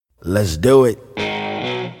Let's do it.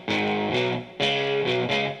 And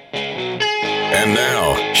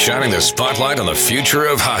now, shining the spotlight on the future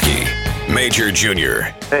of hockey, Major Jr.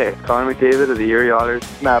 Hey, Connor McDavid of the Erie Otters.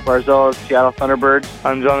 Matt Barzal of Seattle Thunderbirds.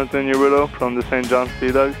 I'm Jonathan Urito from the St. John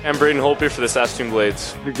Sea Dogs. I'm Braden Holtby for the Saskatoon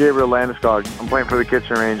Blades. This is Gabriel Landeskog. I'm playing for the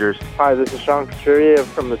Kitchener Rangers. Hi, this is Sean Couturier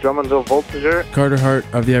from the Drummondville Voltigeur. Carter Hart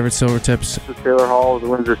of the Everett Silvertips. This is Taylor Hall of the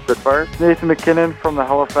Windsor Spitfires. Nathan McKinnon from the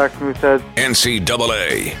Halifax Mooseheads.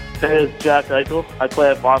 NCAA. Hey, this is Jack Eichel. I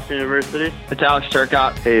play at Boston University. It's Alex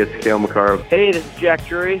Turcotte. Hey, it's Cale McCarr. Hey, this is Jack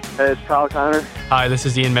Drury. Hey, it's Kyle Connor. Hi, this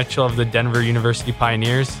is Ian Mitchell of the Denver University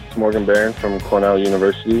Pioneers. It's Morgan Barron from Cornell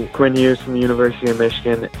University. Quinn Hughes from the University of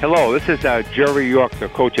Michigan. Hello, this is Jerry York, the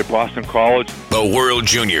coach at Boston College. The World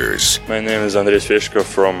Juniors. My name is Andres Fishko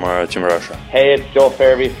from Team Russia. Hey, it's Joel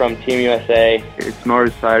Farabee from Team USA. It's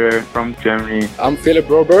Norris Sider from Germany. I'm Philip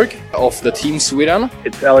Broberg of the Team Sweden.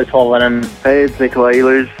 It's Ellie Tolvanen. Hey, it's Nikolai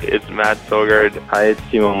Ehlers. It's Matt Sogard. Hi, it's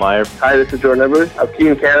Timo Meyer. Hi, this is Jordan Edwards of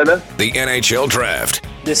Team Canada. The NHL Draft.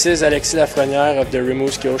 This is Alexis Lafrenière of the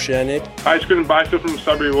Rimouski Oceanic. Hi, it's Quentin Byfield from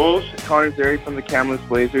Sudbury Wolves. Connor Zary from the Kamloops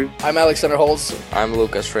Blazers. I'm Alexander Holtz. I'm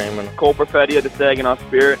Lucas Freeman. Cole Perfetti of the Saginaw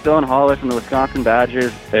Spirit. Dylan Holler from the Wisconsin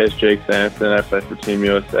Badgers. Hey, it's Jake Sampson. I play for Team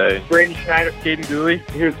USA. Braden Schneider, Caden Dooley.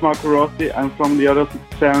 Here's Marco Rossi. I'm from the Other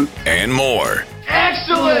Sound. And more.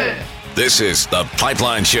 Excellent! This is The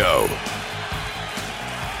Pipeline Show.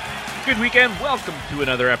 Good weekend. Welcome to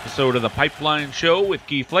another episode of The Pipeline Show with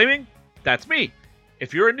Keith Flaming. That's me.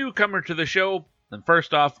 If you're a newcomer to the show, then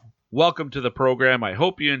first off, welcome to the program. I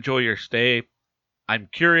hope you enjoy your stay. I'm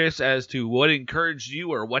curious as to what encouraged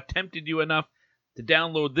you or what tempted you enough to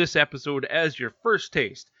download this episode as your first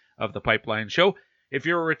taste of The Pipeline Show. If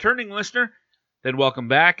you're a returning listener, then welcome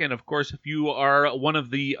back. And of course, if you are one of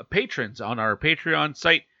the patrons on our Patreon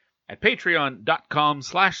site at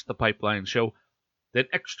patreon.com/thepipelineshow, then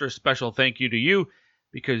extra special thank you to you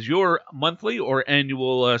because your monthly or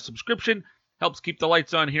annual subscription helps keep the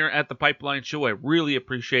lights on here at the Pipeline Show. I really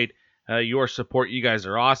appreciate your support. You guys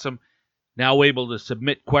are awesome. Now able to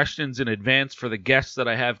submit questions in advance for the guests that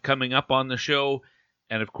I have coming up on the show.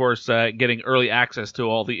 And of course, getting early access to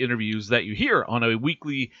all the interviews that you hear on a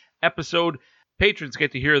weekly episode. Patrons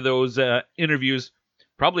get to hear those interviews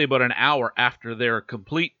probably about an hour after they're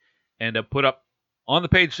complete and put up on the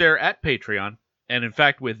page there at Patreon. And in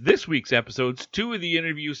fact, with this week's episodes, 2 of the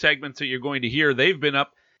interview segments that you're going to hear, they've been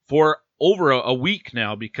up for over a week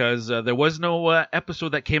now because there was no episode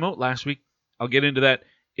that came out last week. I'll get into that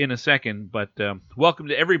in a second, but welcome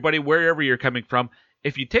to everybody wherever you're coming from.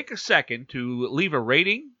 If you take a second to leave a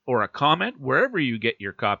rating or a comment wherever you get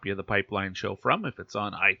your copy of the Pipeline Show from, if it's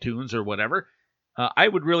on iTunes or whatever, I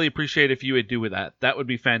would really appreciate if you would do with that. That would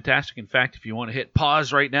be fantastic. In fact, if you want to hit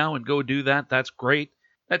pause right now and go do that, that's great.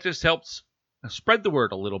 That just helps spread the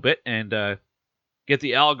word a little bit and get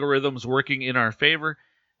the algorithms working in our favor.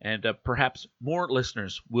 And perhaps more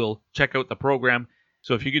listeners will check out the program.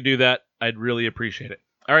 So if you could do that, I'd really appreciate it.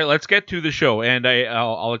 All right, let's get to the show. And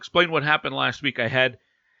I'll explain what happened last week. I had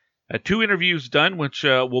 2 interviews done, which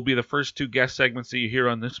will be the first 2 guest segments that you hear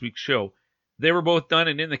on this week's show. They were both done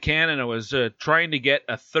and in the can, and I was trying to get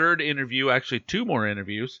a third interview, actually 2 more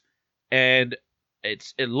interviews. And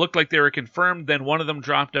it looked like they were confirmed. Then one of them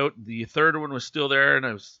dropped out. The third one was still there, and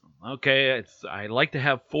I was okay. I like to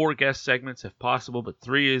have 4 guest segments if possible, but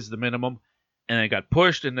 3 is the minimum. And it got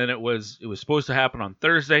pushed, and then it was supposed to happen on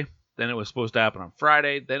Thursday. Then it was supposed to happen on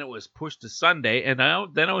Friday. Then it was pushed to Sunday, and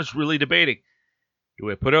then I was really debating: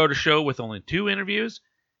 do I put out a show with only 2 interviews?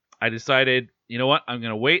 I decided, you know what? I'm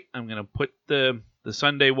going to wait. I'm going to put the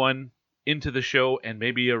Sunday one into the show and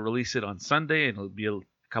maybe release it on Sunday, and it'll be a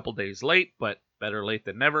couple days late, but better late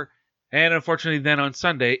than never. And unfortunately, then on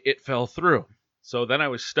Sunday, it fell through. So then I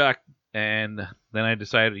was stuck, and then I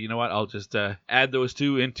decided, you know what, I'll just add those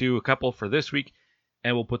 2 into a couple for this week,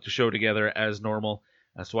 and we'll put the show together as normal.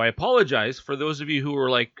 So I apologize for those of you who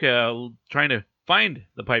were trying to find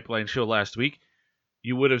the Pipeline Show last week.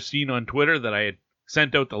 You would have seen on Twitter that I had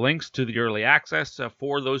sent out the links to the early access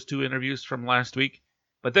for those 2 interviews from last week.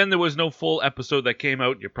 But then there was no full episode that came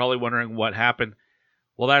out. You're probably wondering what happened.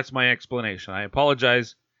 Well, that's my explanation. I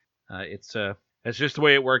apologize. It's just the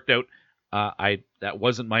way it worked out. That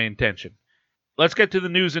wasn't my intention. Let's get to the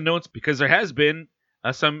news and notes because there has been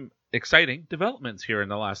some exciting developments here in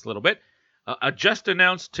the last little bit. Just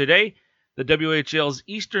announced today, the WHL's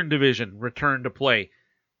Eastern Division return to play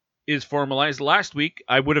is formalized. Last week,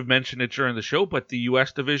 I would have mentioned it during the show, but the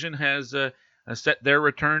U.S. Division has set their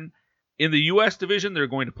return. In the U.S. Division, they're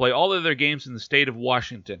going to play all of their games in the state of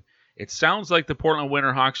Washington. It sounds like the Portland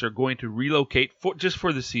Winterhawks are going to relocate just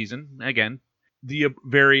for the season. Again, the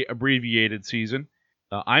very abbreviated season.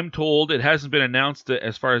 I'm told, it hasn't been announced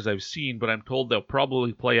as far as I've seen, but I'm told they'll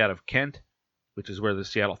probably play out of Kent, which is where the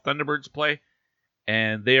Seattle Thunderbirds play.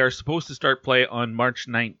 And they are supposed to start play on March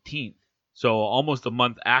 19th. So almost a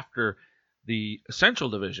month after the Central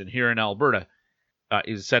Division here in Alberta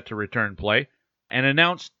is set to return play. And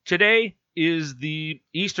announced today is the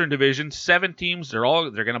Eastern Division. 7 teams, they're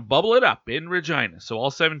going to bubble it up in Regina. So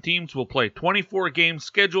all 7 teams will play 24-game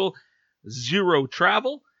schedule, 0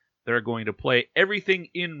 travel. They're going to play everything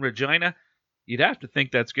in Regina. You'd have to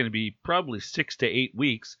think that's going to be probably 6 to 8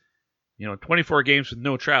 weeks. 24 games with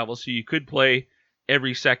no travel, so you could play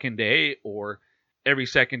every second day, or every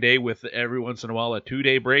second day with every once in a while a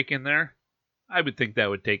 2-day break in there. I would think that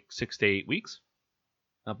would take 6 to 8 weeks.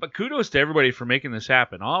 But kudos to everybody for making this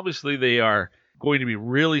happen. Obviously, they are going to be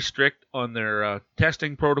really strict on their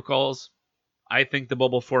testing protocols. I think the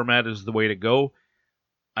bubble format is the way to go.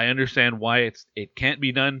 I understand why it can't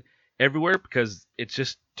be done everywhere, because it's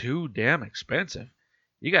just too damn expensive.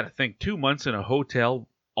 You got to think 2 months in a hotel,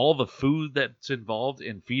 all the food that's involved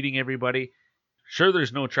in feeding everybody. Sure,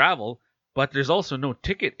 there's no travel, but there's also no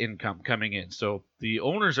ticket income coming in. So the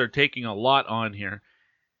owners are taking a lot on here.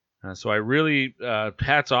 So I really,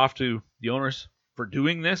 hats off to the owners for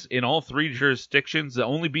doing this in all 3 jurisdictions. The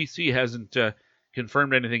only BC hasn't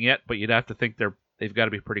confirmed anything yet, but you'd have to think they've got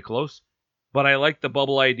to be pretty close. But I like the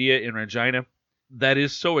bubble idea in Regina. That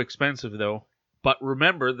is so expensive, though. But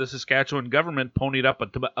remember, the Saskatchewan government ponied up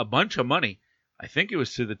a bunch of money. I think it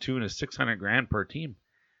was to the tune of $600,000 per team,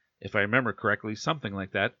 if I remember correctly, something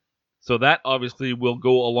like that. So that obviously will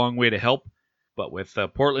go a long way to help. But with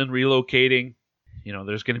Portland relocating,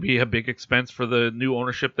 there's going to be a big expense for the new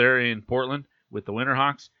ownership there in Portland with the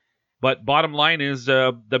Winterhawks. But bottom line is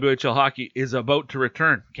WHL hockey is about to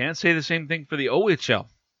return. Can't say the same thing for the OHL.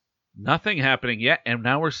 Nothing happening yet, and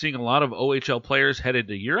now we're seeing a lot of OHL players headed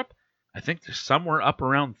to Europe. I think there's somewhere up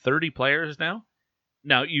around 30 players now.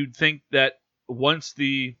 Now, you'd think that once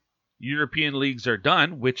the European leagues are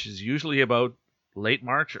done, which is usually about late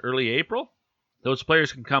March, early April, those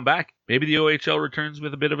players can come back. Maybe the OHL returns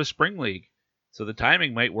with a bit of a spring league. So the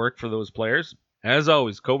timing might work for those players. As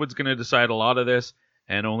always, COVID's going to decide a lot of this,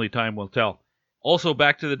 and only time will tell. Also,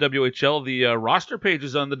 back to the WHL, the roster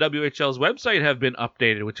pages on the WHL's website have been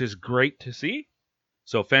updated, which is great to see.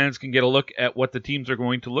 So fans can get a look at what the teams are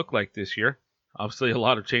going to look like this year. Obviously, a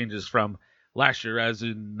lot of changes from last year, as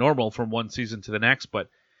in normal from one season to the next, but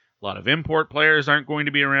a lot of import players aren't going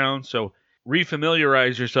to be around. So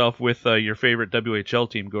refamiliarize yourself with your favorite WHL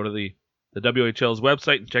team. Go to the WHL's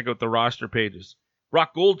website and check out the roster pages.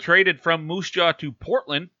 Rock Gold traded from Moose Jaw to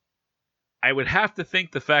Portland. I would have to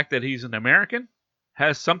think the fact that he's an American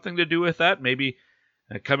has something to do with that. Maybe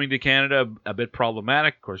coming to Canada a bit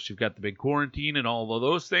problematic. Of course, you've got the big quarantine and all of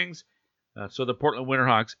those things. So the Portland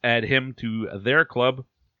Winterhawks add him to their club.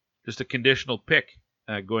 Just a conditional pick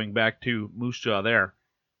going back to Moose Jaw there.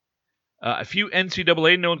 A few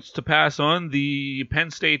NCAA notes to pass on. The Penn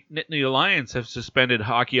State Nittany Lions have suspended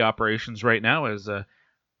hockey operations right now as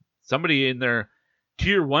somebody in their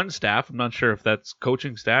Tier 1 staff, I'm not sure if that's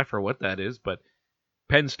coaching staff or what that is, but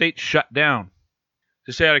Penn State shut down.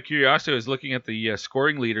 Just out of curiosity, I was looking at the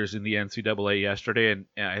scoring leaders in the NCAA yesterday, and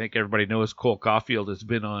I think everybody knows Cole Caulfield has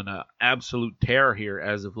been on an absolute tear here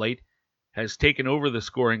as of late. Has taken over the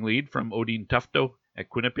scoring lead from Odin Tufto at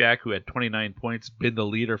Quinnipiac, who had 29 points, been the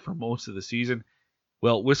leader for most of the season.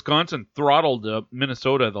 Well, Wisconsin throttled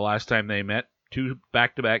Minnesota the last time they met. 2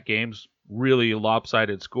 back-to-back games, really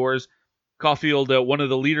lopsided scores. Caulfield, one of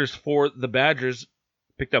the leaders for the Badgers,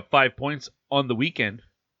 picked up 5 points on the weekend.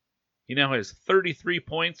 He now has 33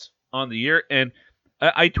 points on the year, and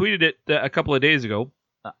I tweeted it a couple of days ago.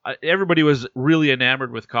 Everybody was really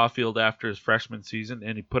enamored with Caulfield after his freshman season,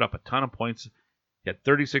 and he put up a ton of points. He had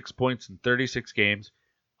 36 points in 36 games.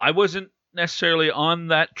 I wasn't necessarily on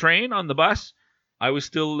that train, on the bus. I was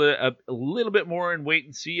still a little bit more in wait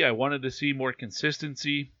and see. I wanted to see more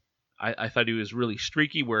consistency. I thought he was really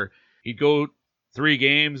streaky, where he'd go 3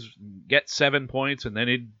 games, get 7 points, and then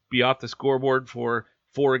he'd be off the scoreboard for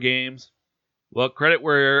 4 games. Well, credit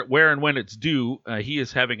where and when it's due. He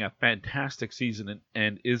is having a fantastic season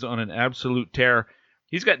and is on an absolute tear.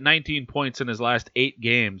 He's got 19 points in his last 8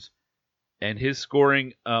 games, and his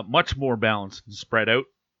scoring much more balanced and spread out.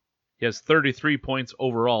 He has 33 points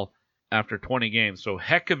overall after 20 games. So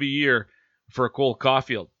heck of a year for Cole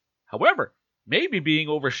Caulfield. However, maybe being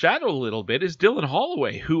overshadowed a little bit is Dylan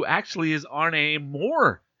Holloway, who actually is on a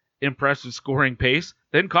more impressive scoring pace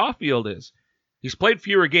than Caulfield is. He's played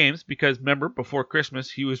fewer games because, remember, before Christmas,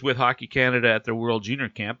 he was with Hockey Canada at their World Junior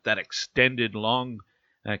Camp, that extended long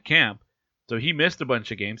camp. So he missed a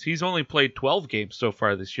bunch of games. He's only played 12 games so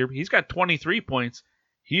far this year. He's got 23 points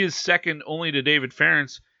He is second only to David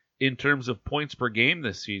Ferentz in terms of points per game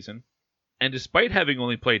this season. And despite having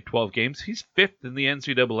only played 12 games, he's fifth in the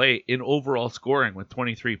NCAA in overall scoring with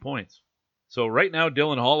 23 points. So right now,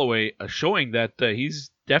 Dylan Holloway showing that he's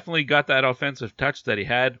definitely got that offensive touch that he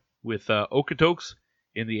had with Okotoks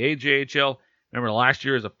in the AJHL. Remember last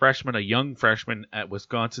year as a freshman, a young freshman at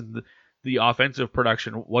Wisconsin, the offensive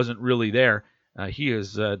production wasn't really there. He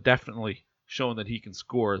has definitely shown that he can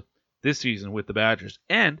score this season with the Badgers.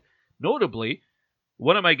 And notably,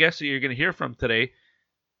 one of my guests that you're going to hear from today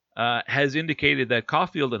has indicated that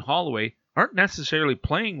Caulfield and Holloway aren't necessarily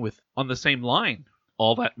playing on the same line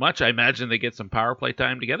all that much. I imagine they get some power play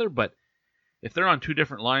time together, but if they're on two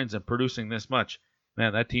different lines and producing this much,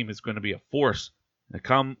 man, that team is going to be a force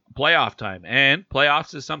come playoff time. And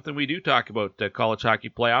playoffs is something we do talk about, college hockey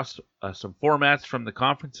playoffs. Some formats from the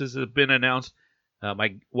conferences have been announced.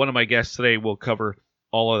 One of my guests today will cover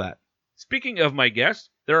all of that. Speaking of my guests,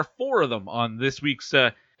 there are four of them on this week's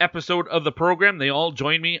episode of the program. They all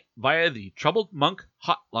join me via the Troubled Monk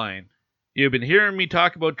hotline. You've been hearing me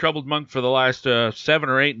talk about Troubled Monk for the last 7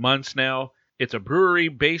 or 8 months now. It's a brewery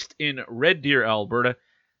based in Red Deer, Alberta,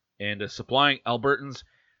 and supplying Albertans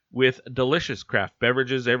with delicious craft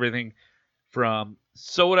beverages, everything from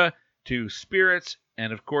soda to spirits,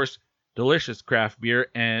 and of course, delicious craft beer.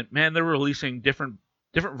 And man, they're releasing different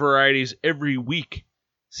varieties every week.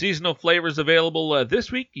 Seasonal flavors available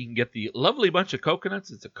this week. You can get the lovely bunch of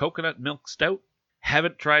coconuts. It's a coconut milk stout.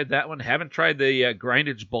 Haven't tried that one. Haven't tried the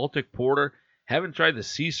Grindage Baltic Porter. Haven't tried the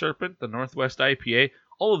Sea Serpent, the Northwest IPA.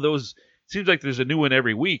 All of those, seems like there's a new one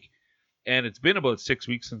every week. And it's been about 6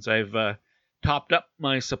 weeks since I've topped up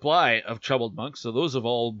my supply of Troubled Monk. So those have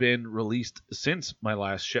all been released since my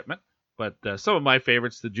last shipment. But some of my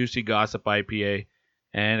favorites, the Juicy Gossip IPA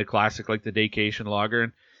and a classic like the Daycation Lager.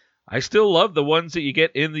 And I still love the ones that you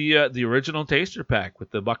get in the original taster pack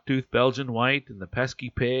with the Bucktooth Belgian White and the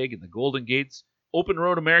Pesky Pig and the Golden Gates Open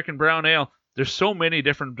Road American Brown Ale. There's so many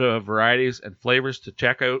different varieties and flavors to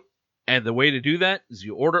check out. And the way to do that is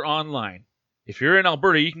you order online. If you're in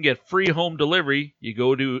Alberta, you can get free home delivery. You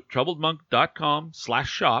go to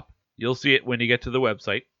troubledmonk.com/shop. You'll see it when you get to the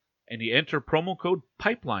website. And you enter promo code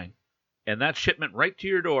PIPELINE. And that shipment right to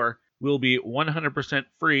your door will be 100%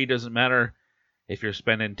 free. Doesn't matter if you're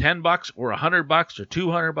spending $10 or $100 or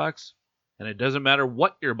 $200, and it doesn't matter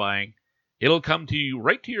what you're buying, it'll come to you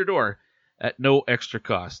right to your door at no extra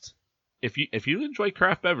cost. If you enjoy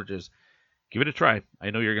craft beverages, give it a try. I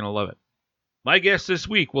know you're going to love it. My guests this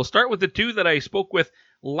week, we'll start with the two that I spoke with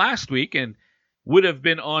last week and would have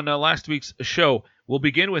been on last week's show. We'll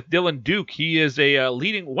begin with Dylan Duke. He is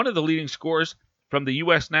one of the leading scorers from the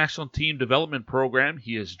U.S. National Team Development Program.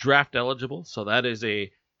 He is draft eligible, so that is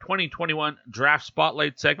a 2021 Draft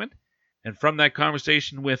Spotlight segment. And from that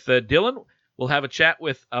conversation with Dylan, we'll have a chat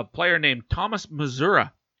with a player named Thomas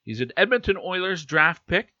Mazura. He's an Edmonton Oilers draft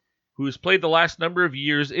pick who has played the last number of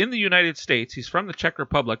years in the United States. He's from the Czech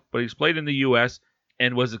Republic, but he's played in the U.S.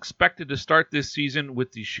 and was expected to start this season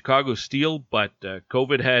with the Chicago Steel, but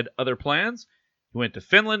COVID had other plans. He went to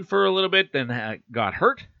Finland for a little bit, then got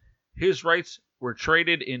hurt. His rights were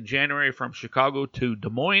traded in January from Chicago to Des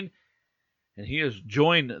Moines, and he has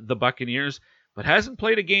joined the Buccaneers, but hasn't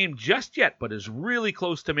played a game just yet, but is really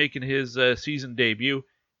close to making his season debut.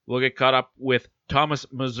 We'll get caught up with Thomas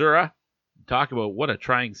Mazura, talk about what a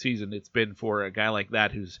trying season it's been for a guy like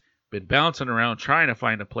that who's been bouncing around trying to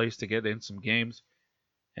find a place to get in some games,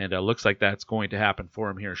 and looks like that's going to happen for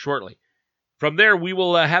him here shortly. From there, we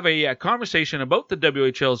will have a conversation about the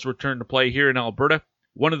WHL's return to play here in Alberta.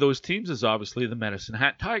 One of those teams is obviously the Medicine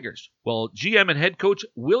Hat Tigers. Well, GM and head coach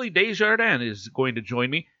Willie Desjardins is going to join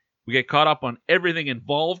me. We get caught up on everything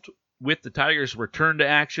involved with the Tigers' return to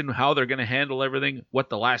action, how they're going to handle everything, what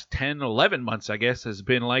the last 10, 11 months, I guess, has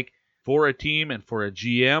been like for a team and for a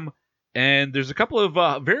GM. And there's a couple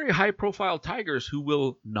of very high-profile Tigers who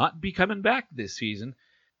will not be coming back this season.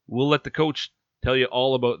 We'll let the coach tell you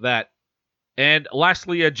all about that. And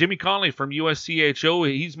lastly, Jimmy Connolly from USCHO.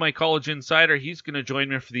 He's my college insider. He's going to join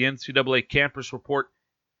me for the NCAA Campus Report.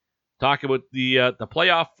 Talk about the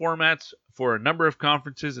playoff formats for a number of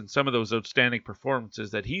conferences and some of those outstanding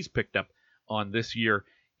performances that he's picked up on this year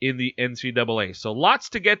in the NCAA. So lots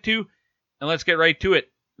to get to, and let's get right to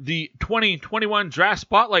it. The 2021 Draft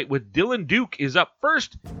Spotlight with Dylan Duke is up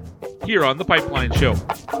first here on The Pipeline Show.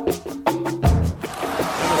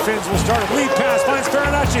 The Finns will start a lead pass, finds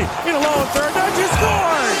Farinacci in a low, and Farinacci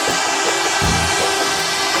scores!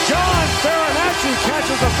 John Farinacci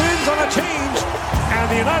catches the Finns on a change, and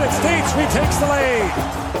the United States retakes the lead.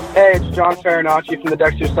 Hey, it's John Farinacci from the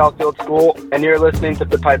Dexter Southfield School, and you're listening to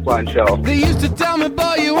The Pipeline Show. They used to tell me,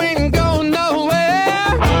 boy, you ain't going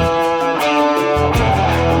nowhere.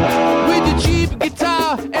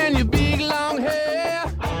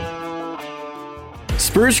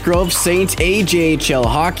 Spruce Grove Saints AJHL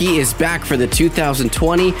Hockey is back for the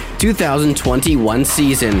 2020-2021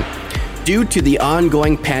 season. Due to the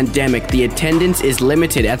ongoing pandemic, the attendance is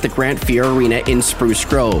limited at the Grant Fear Arena in Spruce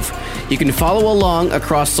Grove. You can follow along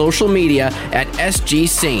across social media at SG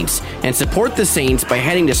Saints and support the Saints by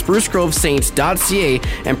heading to sprucegrovesaints.ca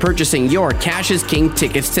and purchasing your Cash is King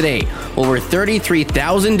tickets today. Over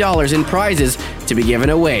 $33,000 in prizes to be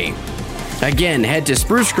given away. Again, head to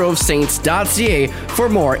sprucegrovesaints.ca for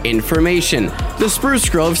more information. The Spruce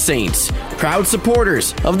Grove Saints, proud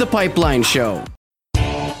supporters of the Pipeline Show.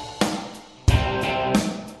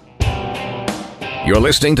 You're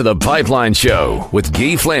listening to The Pipeline Show with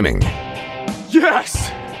Guy Flaming. Yes!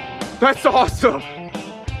 That's awesome!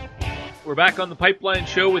 We're back on The Pipeline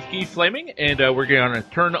Show with Guy Flaming, and we're going to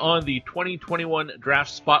turn on the 2021 Draft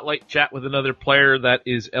Spotlight, chat with another player that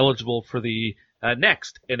is eligible for the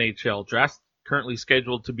next NHL Draft, currently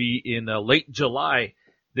scheduled to be in late July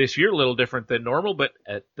this year. A little different than normal, but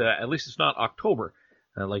at least it's not October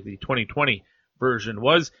like the 2020 version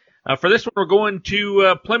was. For this one, we're going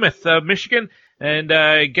to Plymouth, Michigan, and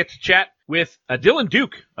get to chat with Dylan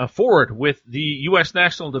Duke, a forward with the U.S.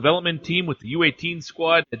 National Development Team with the U18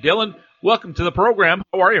 squad. Dylan, welcome to the program.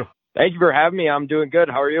 How are you? Thank you for having me. I'm doing good.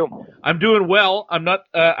 How are you? I'm doing well. I'm not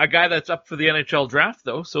a guy that's up for the NHL draft,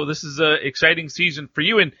 though, so this is an exciting season for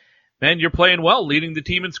you. And, man, you're playing well, leading the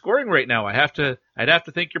team in scoring right now. I'd have to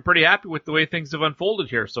think you're pretty happy with the way things have unfolded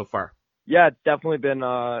here so far. Yeah, it's definitely been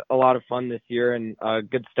a lot of fun this year and a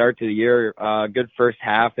good start to the year, good first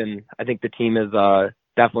half, and I think the team is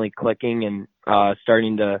definitely clicking and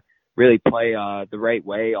starting to really play the right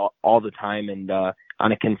way all the time and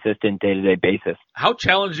on a consistent day-to-day basis. How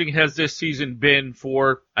challenging has this season been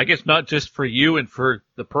for, I guess, not just for you and for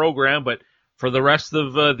the program, but for the rest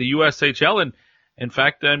of the USHL? And in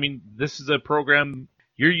fact, I mean, this is a program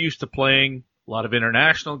you're used to playing a lot of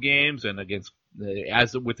international games, and against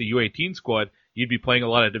as with the U18 squad, you'd be playing a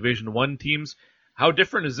lot of Division I teams. How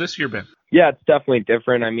different has this year been? Yeah, it's definitely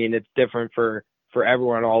different. I mean, it's different for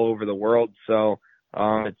everyone all over the world. So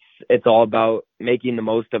it's all about making the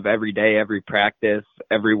most of every day, every practice,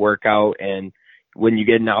 every workout, and when you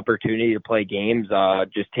get an opportunity to play games,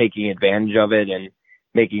 just taking advantage of it and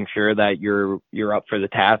making sure that you're up for the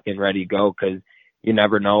task and ready to go, because you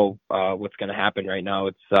never know what's going to happen right now.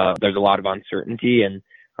 It's there's a lot of uncertainty, and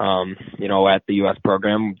at the U.S.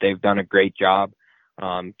 program, they've done a great job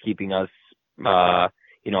keeping us,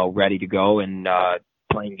 ready to go and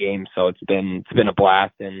playing games. So it's been a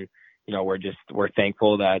blast, and we're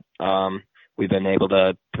thankful that we've been able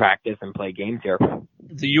to practice and play games here.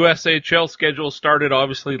 The USHL schedule started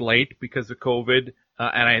obviously late because of COVID,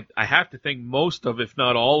 and I have to think most of, if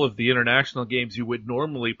not all of, the international games you would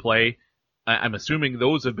normally play, I'm assuming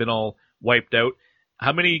those have been all wiped out.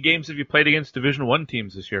 How many games have you played against Division I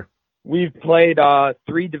teams this year? We've played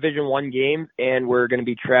 3 Division I games, and we're going to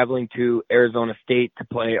be traveling to Arizona State to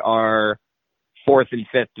play our 4th and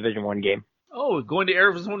 5th Division I game. Oh, going to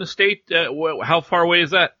Arizona State, how far away is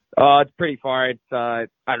that? It's pretty far. It's, I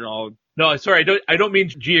don't know. No, sorry, I don't mean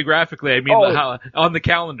geographically. I mean how, on the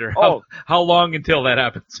calendar. How long until that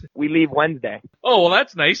happens? We leave Wednesday. Oh, well,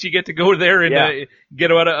 that's nice. You get to go there and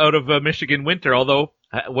get out of Michigan winter, although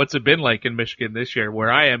what's it been like in Michigan this year?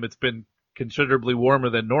 Where I am, it's been considerably warmer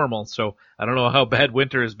than normal, so I don't know how bad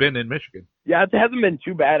winter has been in Michigan. Yeah, it hasn't been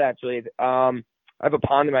too bad, actually. I have a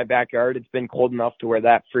pond in my backyard. It's been cold enough to where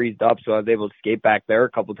that freezed up, so I was able to skate back there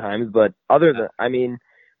a couple times. But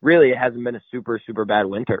really, it hasn't been a super, super bad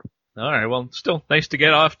winter. All right, well, still nice to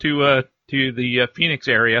get off to the Phoenix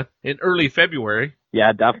area in early February.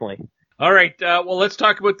 Yeah, definitely. All right, well, let's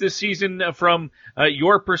talk about this season from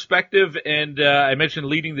your perspective. And I mentioned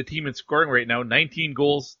leading the team in scoring right now, 19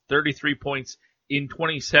 goals, 33 points in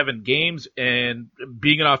 27 games. And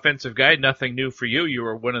being an offensive guy, nothing new for you. You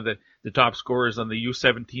were one of the top scorers on the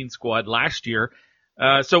U17 squad last year.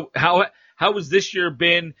 So how has this year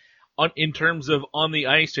been in terms of on the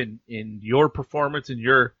ice and in your performance and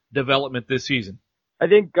your development this season? I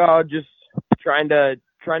think just trying to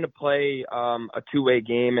play a two-way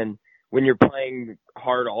game, and when you're playing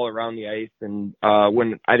hard all around the ice, and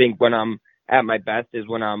when I'm at my best is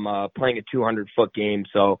when I'm playing a 200-foot game.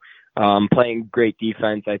 So playing great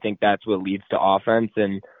defense, I think that's what leads to offense,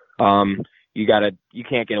 and you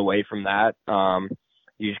can't get away from that.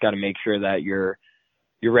 You just got to make sure that you're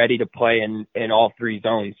ready to play in all 3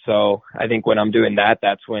 zones. So I think when I'm doing that,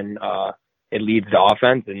 that's when it leads to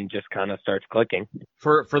offense and just kind of starts clicking.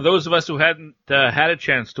 For those of us who hadn't had a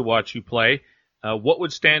chance to watch you play, what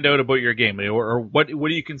would stand out about your game, or what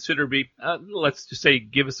do you consider be? Let's just say,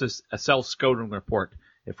 give us a self-scouting report.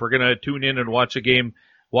 If we're gonna tune in and watch a game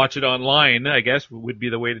watch it online, I guess, would be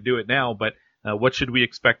the way to do it now. But what should we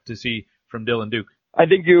expect to see from Dylan Duke? I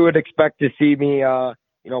think you would expect to see me,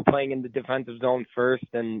 playing in the defensive zone first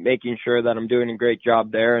and making sure that I'm doing a great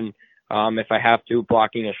job there. And if I have to,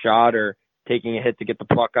 blocking a shot or taking a hit to get the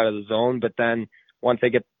puck out of the zone. But then once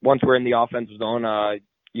we're in the offensive zone,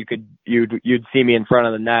 you'd see me in front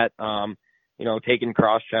of the net, taking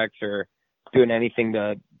cross checks or doing anything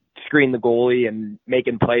to screen the goalie and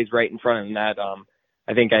making plays right in front of the net.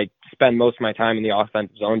 I think I spend most of my time in the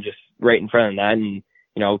offensive zone just right in front of the net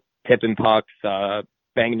and, tipping pucks,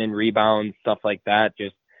 banging in rebounds, stuff like that,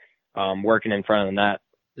 just working in front of the net.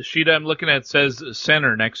 The sheet I'm looking at says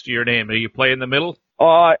center next to your name. Are you playing the middle?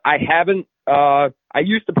 I haven't. I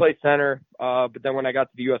used to play center, but then when I got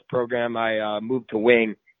to the U.S. program, I moved to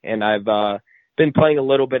wing, and I've been playing a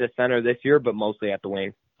little bit of center this year, but mostly at the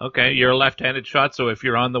wing. Okay, you're a left-handed shot, so if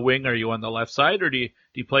you're on the wing, are you on the left side, or do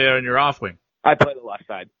you play on your off wing? I play the left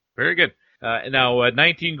side. Very good. Now,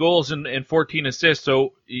 19 goals and 14 assists,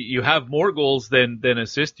 so you have more goals than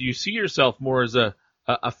assists. Do you see yourself more as a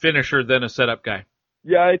finisher than a setup guy?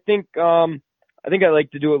 Yeah, I think I like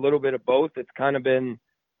to do a little bit of both. It's kind of been,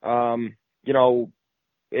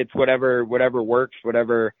 it's whatever works,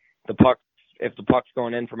 whatever the puck. If the puck's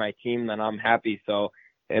going in for my team, then I'm happy. So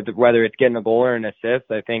whether it's getting a goal or an assist,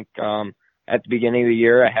 I think at the beginning of the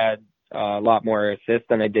year I had a lot more assists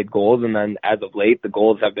than I did goals, and then as of late the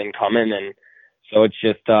goals have been coming, and so it's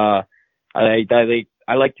just I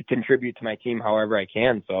like to contribute to my team however I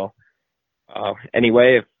can. So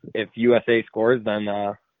anyway, if USA scores, then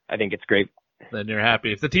I think it's great. Then you're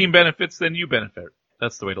happy. If the team benefits, then you benefit.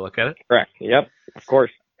 That's the way to look at it. Correct. Yep. Of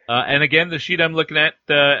course. And again, the sheet I'm looking at,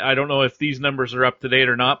 I don't know if these numbers are up to date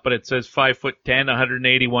or not, but it says 5'10",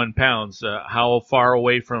 181 pounds. How far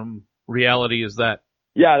away from reality is that?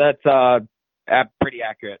 Yeah, that's pretty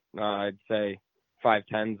accurate. I'd say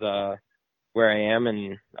 5'10's where I am,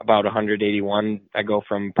 and about 181. I go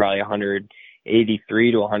from probably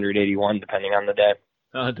 183 to 181 depending on the day.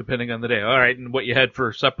 Depending on the day. All right, and what you had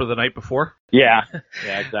for supper the night before? Yeah,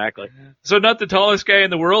 exactly. So not the tallest guy in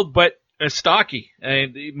the world, but stocky,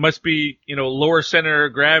 and it must be, lower center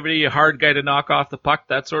of gravity, a hard guy to knock off the puck,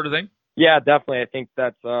 that sort of thing. Yeah, definitely. I think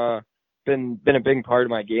that's been a big part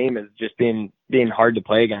of my game, is just being hard to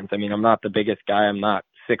play against. I mean, I'm not the biggest guy. I'm not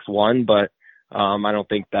 6'1", but I don't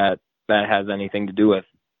think that has anything to do with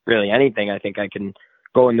really anything. I think I can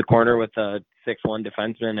go in the corner with a 6'1"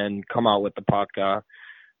 defenseman and come out with the puck.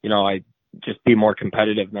 I just be more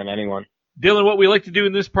competitive than anyone. Dylan, what we like to do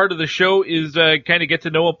in this part of the show is kind of get to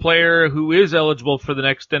know a player who is eligible for the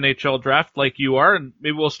next NHL draft like you are, and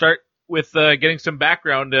maybe we'll start with getting some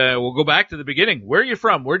background. We'll go back to the beginning. Where are you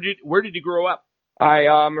from? Where did you grow up?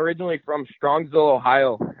 I'm originally from Strongsville,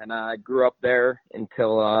 Ohio, and I grew up there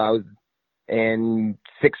until I was in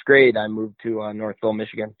 6th grade. I moved to Northville,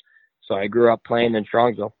 Michigan. So I grew up playing in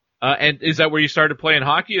Strongsville. And is that where you started playing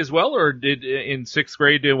hockey as well, or did in 6th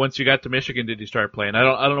grade once you got to Michigan did you start playing? I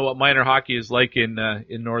don't know what minor hockey is like in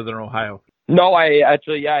northern Ohio. No,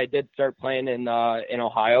 I did start playing in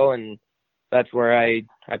Ohio, and that's where I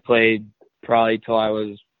played probably till I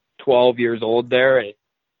was 12 years old there. I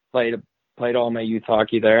played all my youth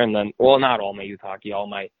hockey there, and then, well, not all my youth hockey, all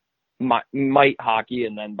my mite hockey,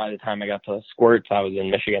 and then by the time I got to Squirts, I was in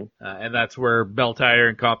Michigan. And that's where Bell Tire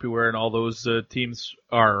and CompuWare and all those teams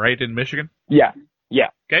are, right, in Michigan? Yeah.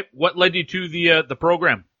 Okay, what led you to the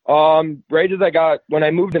program? Right as when I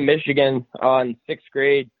moved to Michigan in 6th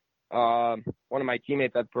grade, one of my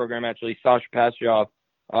teammates at the program, actually, Sasha Pastujov,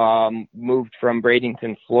 moved from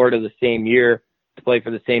Bradenton, Florida the same year to play for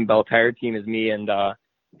the same Bell Tire team as me, and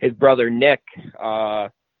his brother Nick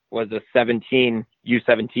was a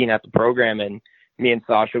U17 at the program, and me and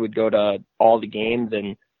Sasha would go to all the games,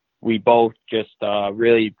 and we both just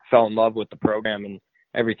really fell in love with the program and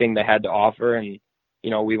everything they had to offer. And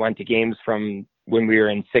we went to games from when we were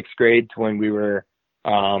in 6th grade to when we were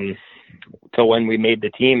till when we made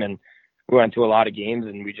the team, and we went to a lot of games,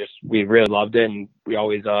 and we really loved it, and we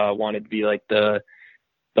always wanted to be like the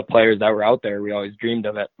players that were out there. We always dreamed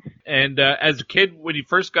of it. And as a kid, when you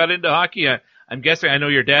first got into hockey, I'm guessing, I know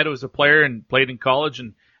your dad was a player and played in college,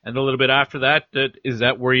 and a little bit after that, is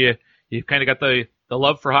that where you kind of got the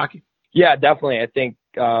love for hockey? Yeah, definitely. I think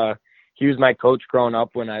he was my coach growing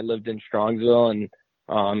up when I lived in Strongsville,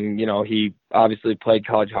 and he obviously played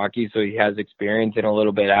college hockey, so he has experience in a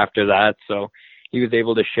little bit after that. So he was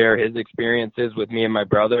able to share his experiences with me and my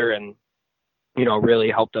brother, and really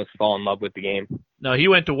helped us fall in love with the game. Now, he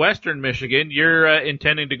went to Western Michigan. You're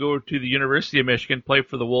intending to go to the University of Michigan, play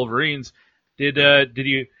for the Wolverines. Did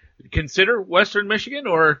you consider Western Michigan,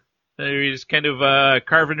 or are you just kind of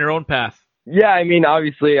carving your own path? Yeah, I mean,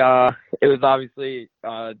 obviously, it was obviously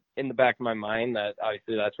in the back of my mind that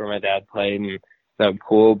obviously that's where my dad played and that was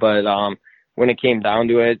cool. But when it came down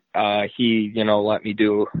to it, he, let me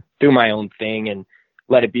do my own thing and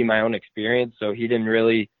let it be my own experience. So he didn't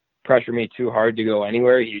really pressure me too hard to go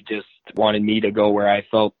anywhere. He just wanted me to go where I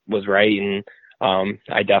felt was right. And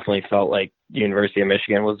I definitely felt like University of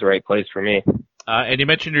Michigan was the right place for me. And you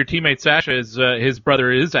mentioned your teammate Sasha, his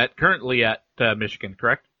brother is currently at Michigan,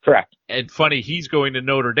 correct? Correct. And funny, he's going to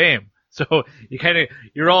Notre Dame. So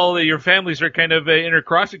your families are kind of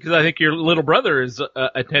intercrossing because I think your little brother is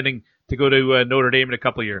attending to go to Notre Dame in a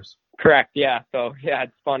couple of years. Correct. Yeah. So yeah,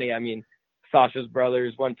 it's funny. I mean, Sasha's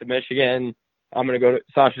brothers went to Michigan.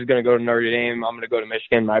 Sasha's going to go to Notre Dame. I'm going to go to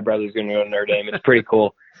Michigan. My brother's going to go to Notre Dame. It's pretty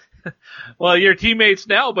cool. Well, you're teammates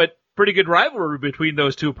now, but pretty good rivalry between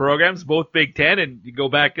those two programs, both Big Ten, and you go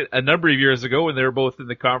back a number of years ago when they were both in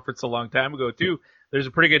the conference a long time ago too. There's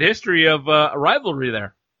a pretty good history of a rivalry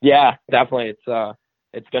there. Yeah, definitely. It's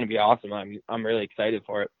going to be awesome. I'm really excited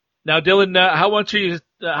for it. Now, Dylan, how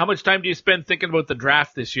much time do you spend thinking about the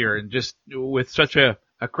draft this year? And just with such a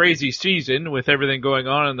crazy season, with everything going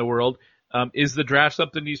on in the world, is the draft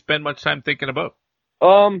something you spend much time thinking about?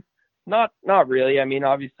 Not really. I mean,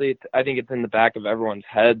 obviously, I think it's in the back of everyone's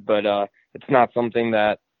head, but it's not something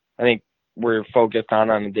that I think we're focused on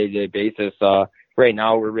a day-to-day basis. Right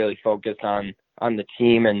now, we're really focused on the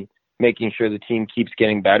team and making sure the team keeps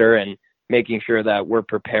getting better and making sure that we're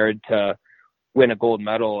prepared to win a gold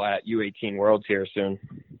medal at U18 Worlds here soon.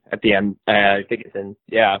 At the end, I think it's in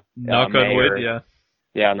knock on wood,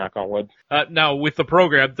 yeah, knock on wood. Now, with the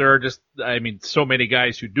program, there are so many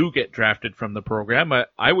guys who do get drafted from the program.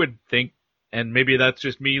 I would think, and maybe that's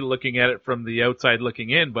just me looking at it from the outside looking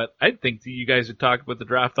in, but I'd think that you guys would talk about the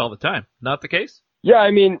draft all the time. Not the case? Yeah, I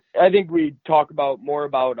mean, I think we talk more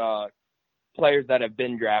about players that have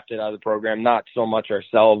been drafted out of the program, not so much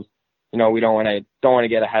ourselves. We don't want to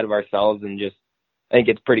get ahead of ourselves, and just I think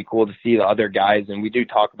it's pretty cool to see the other guys, and we do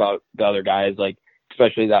talk about the other guys, like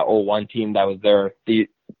especially that 01 team that was there the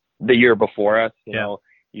year before us. You know,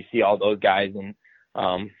 you see all those guys, and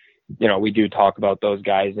we do talk about those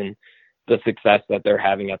guys and the success that they're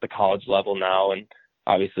having at the college level now, and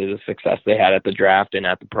obviously the success they had at the draft and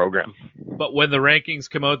at the program. But when the rankings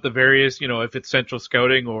come out, the various, if it's Central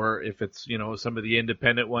Scouting or if it's, some of the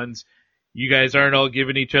independent ones, you guys aren't all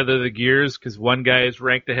giving each other the gears because one guy is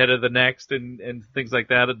ranked ahead of the next and things like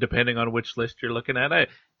that, depending on which list you're looking at.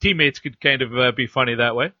 Teammates could kind of be funny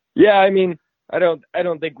that way. Yeah, I mean, I don't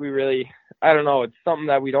think we really, I don't know, it's something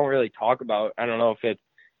that we don't really talk about. I don't know if it's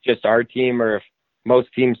just our team or if most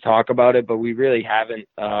teams talk about it, but we really haven't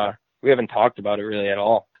talked about it really at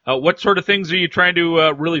all. What sort of things are you trying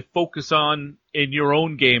to really focus on in your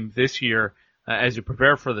own game this year as you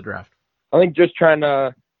prepare for the draft? I think just trying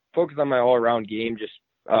to focus on my all-around game, just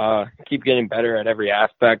keep getting better at every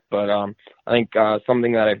aspect. But I think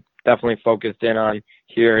something that I've definitely focused in on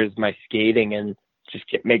here is my skating and just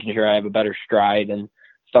making sure I have a better stride and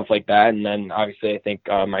stuff like that. And then obviously I think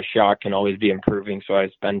my shot can always be improving, so I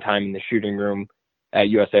spend time in the shooting room at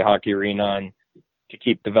USA Hockey Arena and to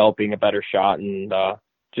keep developing a better shot and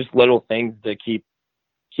just little things to keep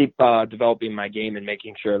developing my game and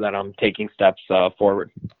making sure that I'm taking steps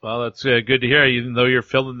forward. Well, that's good to hear. Even though you're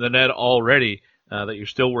filling the net already, that you're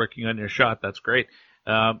still working on your shot. That's great.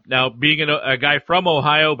 Now, being a guy from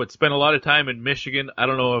Ohio but spent a lot of time in Michigan, I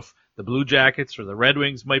don't know if the Blue Jackets or the Red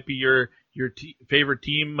Wings might be your favorite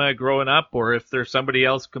team growing up, or if there's somebody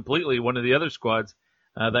else completely, one of the other squads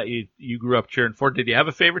that you grew up cheering for. Did you have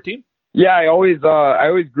a favorite team? Yeah, I always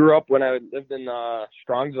grew up when I lived in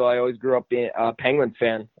Strongsville. I always grew up being a Penguins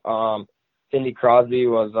fan. Sidney Crosby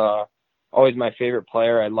was always my favorite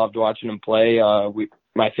player. I loved watching him play.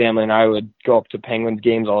 My family and I would go up to Penguins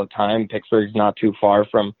games all the time. Pittsburgh's not too far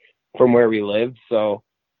from where we lived, so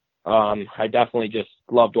I definitely just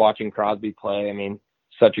loved watching Crosby play. I mean,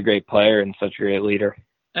 such a great player and such a great leader.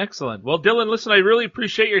 Excellent. Well, Dylan, listen, I really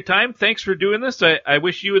appreciate your time. Thanks for doing this. I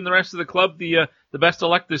wish you and the rest of the club the best of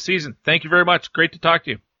luck this season. Thank you very much. Great to talk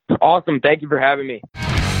to you. Awesome. Thank you for having me.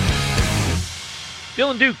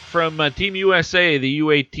 Dylan Duke from Team USA, the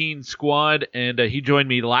U18 squad, and he joined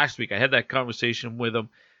me last week. I had that conversation with him.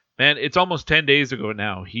 Man, it's almost 10 days ago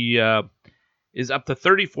now. He is up to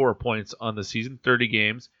 34 points on the season, 30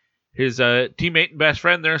 games. His teammate and best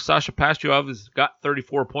friend there, Sasha Pastyov, has got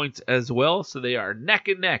 34 points as well, so they are neck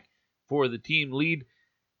and neck for the team lead.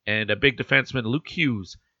 And a big defenseman, Luke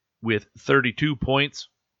Hughes, with 32 points.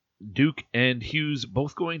 Duke and Hughes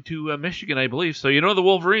both going to Michigan, I believe. So, the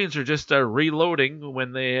Wolverines are just reloading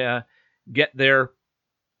when they get their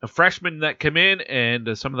freshmen that come in,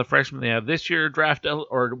 and some of the freshmen they have this year drafted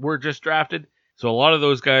or were just drafted. So a lot of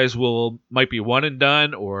those guys might be one and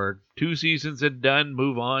done or 2 seasons and done,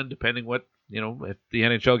 move on, depending what, if the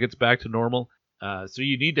NHL gets back to normal. So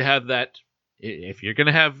you need to have that. If you're going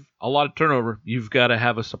to have a lot of turnover, you've got to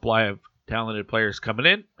have a supply of talented players coming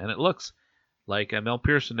in, and it looks like Mel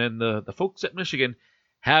Pearson and the folks at Michigan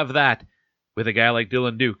have that with a guy like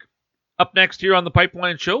Dylan Duke. Up next here on the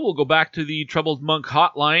Pipeline Show, we'll go back to the Troubled Monk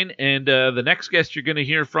hotline, and the next guest you're going to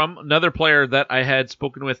hear from, another player that I had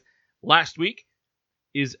spoken with last week,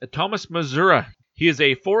 is Tomas Mazura. He is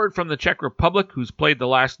a forward from the Czech Republic who's played the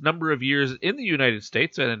last number of years in the United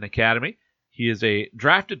States at an academy. He is a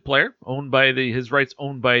drafted player, his rights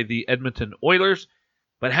owned by the Edmonton Oilers,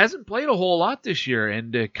 but hasn't played a whole lot this year,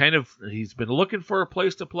 and he's been looking for a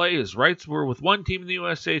place to play. His rights were with one team in the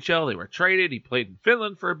USHL. They were traded. He played in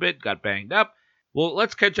Finland for a bit, got banged up. Well,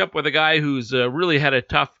 let's catch up with a guy who's really had a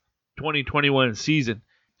tough 2021 season,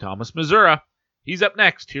 Tomas Mazura. He's up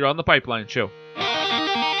next here on the Pipeline Show.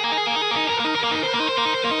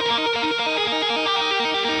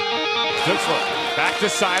 Stützle, back to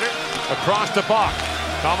Seider, across to Bach.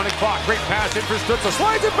 Dominic Bach, great pass in for Stützle,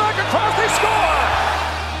 slides it back across, they score!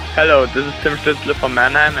 Hello, this is Tim Stützle from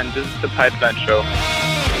Mannheim, and this is the Pipeline Show.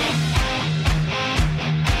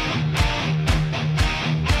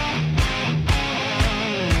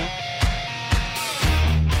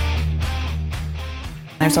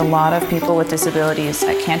 There's a lot of people with disabilities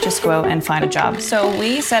that can't just go out and find a job. So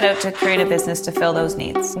we set out to create a business to fill those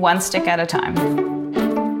needs, one stick at a time.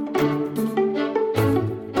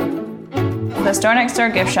 The Store Next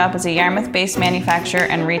Door Gift Shop is a Yarmouth-based manufacturer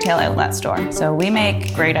and retail outlet store. So we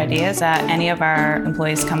make great ideas that any of our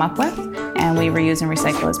employees come up with, and we reuse and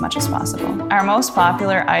recycle as much as possible. Our most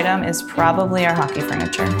popular item is probably our hockey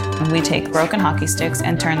furniture. We take broken hockey sticks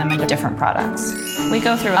and turn them into different products. We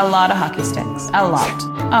go through a lot of hockey sticks,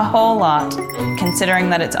 a whole lot.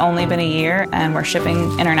 Considering that it's only been a year and we're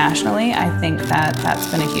shipping internationally, I think that that's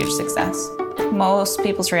been a huge success. Most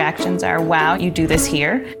people's reactions are, wow, you do this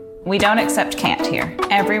here? We don't accept can't here.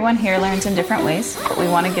 Everyone here learns in different ways, but we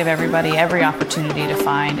want to give everybody every opportunity to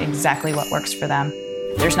find exactly what works for them.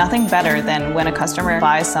 There's nothing better than when a customer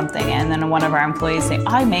buys something and then one of our employees say,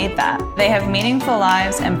 I made that. They have meaningful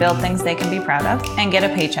lives and build things they can be proud of and get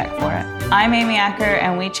a paycheck for it. I'm Amy Acker,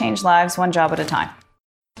 and we change lives one job at a time.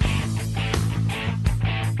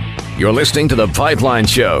 You're listening to The Pipeline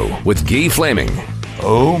Show with Guy Flaming.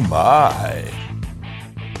 Oh my.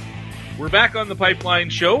 We're back on the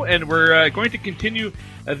Pipeline Show, and we're going to continue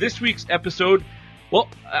this week's episode. Well,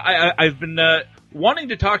 I've been wanting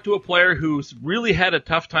to talk to a player who's really had a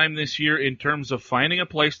tough time this year in terms of finding a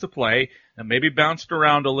place to play and maybe bounced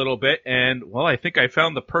around a little bit. And, well, I think I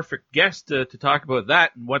found the perfect guest to talk about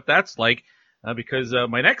that and what that's like because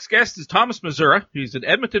my next guest is Tomas Mazura. He's an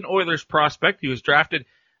Edmonton Oilers prospect. He was drafted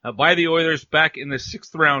by the Oilers back in the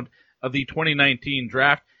 6th round of the 2019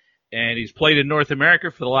 draft. And he's played in North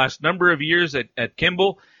America for the last number of years at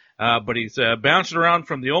Kimball. But he's bouncing around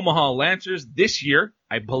from the Omaha Lancers. This year,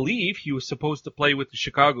 I believe he was supposed to play with the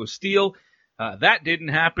Chicago Steel. That didn't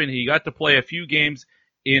happen. He got to play a few games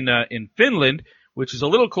in Finland, which is a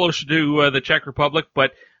little closer to the Czech Republic,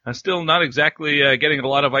 but still not exactly getting a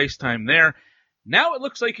lot of ice time there. Now it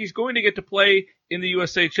looks like he's going to get to play in the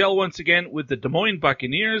USHL once again with the Des Moines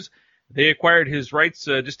Buccaneers. They acquired his rights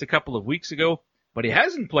just a couple of weeks ago, but he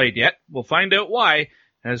hasn't played yet. We'll find out why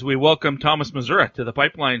as we welcome Tomas Mazura to the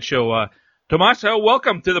Pipeline Show. Tomas,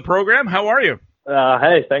 welcome to the program. How are you?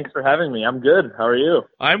 Hey, thanks for having me. I'm good. How are you?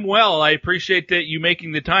 I'm well. I appreciate you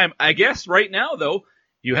making the time. I guess right now, though,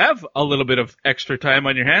 you have a little bit of extra time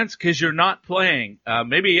on your hands because you're not playing.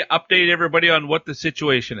 Maybe update everybody on what the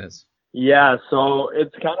situation is. Yeah, so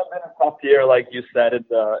it's kind of been a tough year, like you said in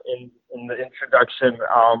the introduction.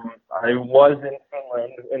 I was in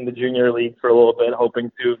Finland in the junior league for a little bit,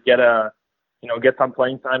 hoping to get some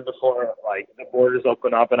playing time before like the borders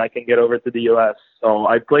open up and I can get over to the U.S. So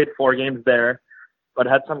I played 4 games there, but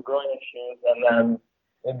had some groin issues, and then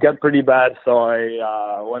it got pretty bad. So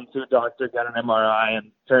I went to a doctor, got an MRI,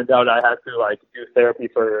 and turned out I had to do therapy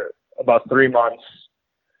for about 3 months.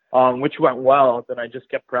 Which went well. Then I just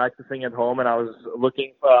kept practicing at home, and I was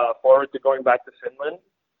looking forward to going back to Finland.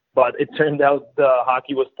 But it turned out the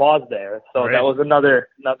hockey was paused there. So That was another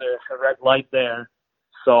red light there.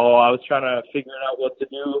 So I was trying to figure out what to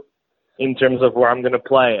do in terms of where I'm going to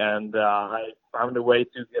play. And I found a way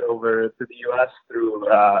to get over to the U.S. through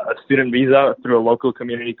a student visa through a local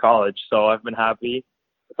community college. So I've been happy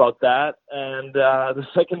about that. And the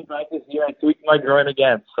second practice year, I tweaked my groin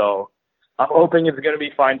again. So I'm hoping it's going to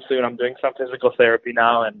be fine soon. I'm doing some physical therapy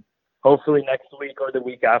now, and hopefully next week or the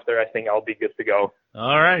week after, I think I'll be good to go.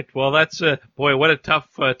 All right. Well, that's boy, what a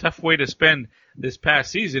tough way to spend this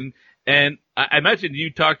past season. And I imagine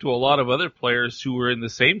you talked to a lot of other players who were in the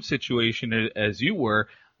same situation as you were,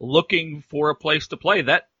 looking for a place to play.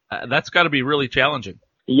 That's got to be really challenging.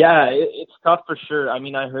 Yeah, it's tough for sure. I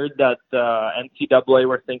mean, I heard that NCAA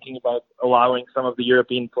were thinking about allowing some of the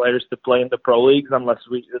European players to play in the pro leagues unless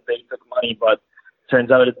they took money, but turns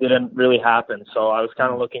out it didn't really happen. So I was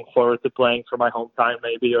kind of looking forward to playing for my hometown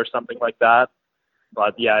maybe or something like that.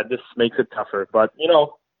 But yeah, this makes it tougher. But,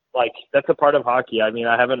 that's a part of hockey. I mean,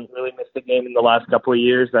 I haven't really missed a game in the last couple of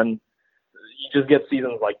years, and you just get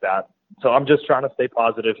seasons like that. So I'm just trying to stay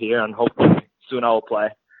positive here, and hopefully soon I'll play.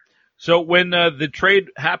 So when the trade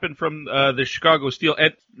happened from the Chicago Steel,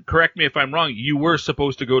 and correct me if I'm wrong, you were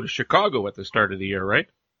supposed to go to Chicago at the start of the year, right?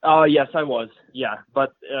 Yes, I was. Yeah,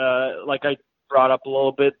 but like I brought up a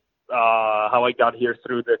little bit, how I got here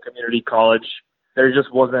through the community college, there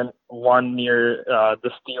just wasn't one near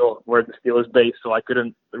the Steel, where the Steel is based, so I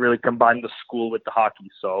couldn't really combine the school with the hockey.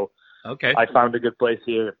 So okay, I found a good place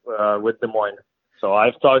here with Des Moines. So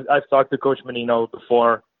I've talked to Coach Menino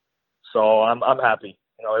before, so I'm happy.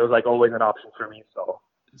 It was like always an option for me.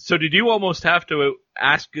 So did you almost have to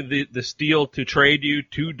ask the Steel to trade you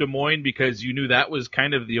to Des Moines because you knew that was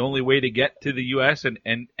kind of the only way to get to the U.S.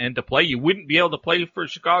 and to play? You wouldn't be able to play for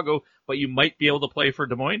Chicago, but you might be able to play for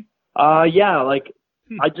Des Moines? Yeah,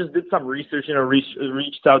 I just did some research and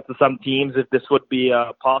reached out to some teams if this would be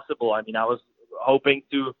possible. I mean, I was hoping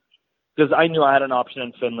to, because I knew I had an option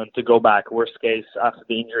in Finland to go back, worst case, after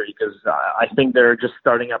the injury, because I think they're just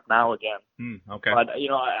starting up now again. Okay. But,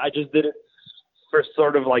 I just did it for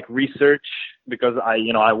sort of like research because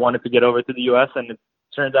I wanted to get over to the U.S. and it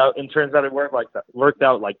turns out it worked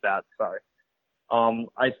out like that. Sorry.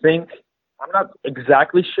 I think, I'm not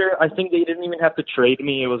exactly sure. I think they didn't even have to trade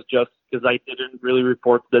me. It was just because I didn't really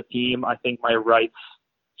report to the team. I think my rights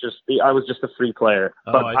I was just a free player,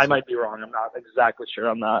 but I might be wrong. I'm not exactly sure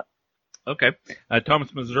on that. Okay.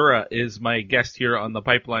 Thomas Mazura is my guest here on the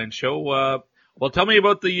Pipeline Show. Well, tell me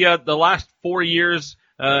about the last 4 years.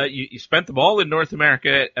 You spent them all in North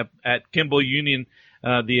America at Kimball Union,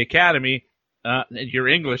 the academy. Your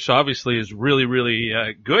English obviously is really, really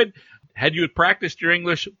good. Had you practiced your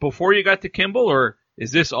English before you got to Kimball, or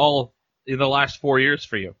is this all in the last 4 years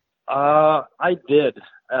for you? I did.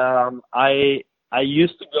 I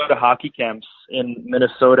used to go to hockey camps in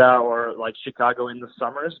Minnesota or like Chicago in the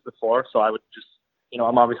summers before. So I would just,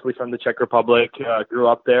 I'm obviously from the Czech Republic, grew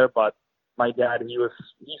up there, but my dad, he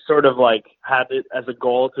sort of like had it as a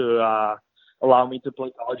goal to allow me to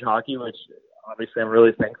play college hockey, which obviously I'm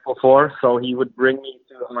really thankful for. So he would bring me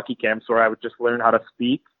to hockey camps where I would just learn how to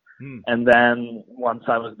speak. And then once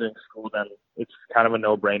I was doing school, then it's kind of a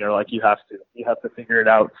no-brainer. Like you have to figure it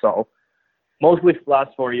out. So mostly the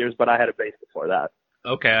last 4 years, but I had a base before that.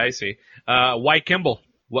 Okay, I see. Why Kimball?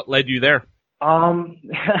 What led you there?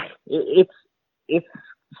 It's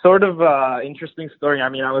sort of an interesting story. I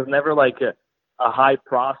mean, I was never like a high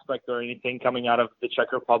prospect or anything coming out of the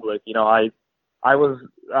Czech Republic. I was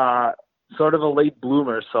sort of a late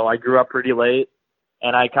bloomer, so I grew up pretty late,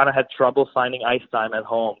 and I kind of had trouble finding ice time at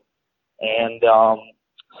home. And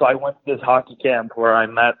so I went to this hockey camp where I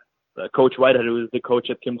met Coach Whitehead, who was the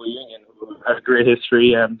coach at Kimball Union, who has a great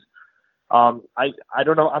history. And I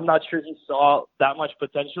don't know, I'm not sure he saw that much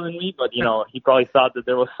potential in me, but, he probably thought that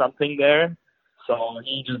there was something there. So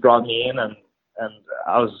he just brought me in, and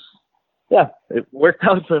it worked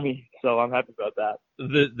out for me. So I'm happy about that.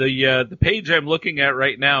 The page I'm looking at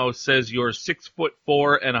right now says you're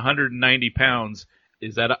 6'4" and 190 pounds.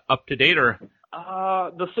 Is that up to date or?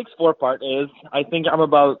 The 6'4" part is. I think I'm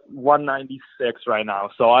about 196 right now.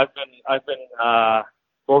 So I've been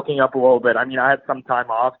bulking up a little bit. I mean, I had some time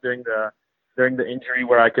off during the injury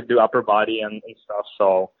where I could do upper body and stuff.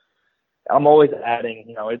 So I'm always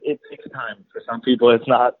adding. It takes time. For some people, it's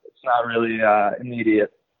not really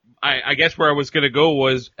immediate. I guess where I was going to go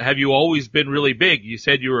was, have you always been really big? You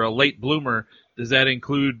said you were a late bloomer. Does that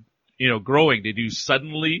include, growing? Did you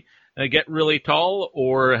suddenly get really tall,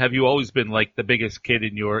 or have you always been like the biggest kid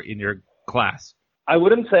in your class? I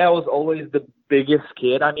wouldn't say I was always the biggest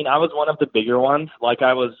kid. I mean, I was one of the bigger ones. Like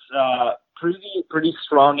I was pretty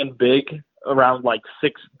strong and big around like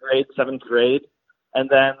 6th grade, 7th grade. And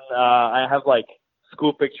then I have like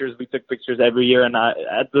school pictures. We took pictures every year. And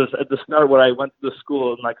at the start where I went to the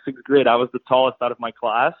school in like 6th grade, I was the tallest out of my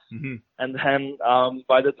class. Mm-hmm. And then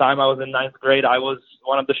by the time I was in 9th grade, I was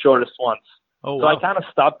one of the shortest ones. Oh, so wow. I kind of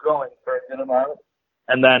stopped growing for a good amount,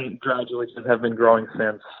 and then gradually just have been growing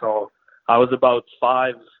since. So I was about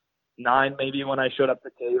 5'9" maybe when I showed up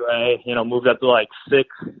to KUA, moved up to like 6,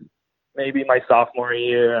 maybe my sophomore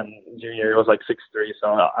year, and junior year was like 6'3", so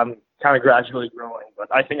I'm kind of gradually growing, but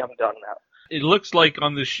I think I'm done now. It looks like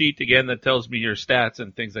on the sheet again that tells me your stats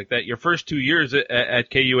and things like that. Your first 2 years at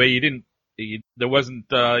KUA, you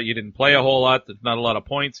didn't play a whole lot. There's not a lot of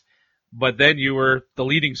points, but then you were the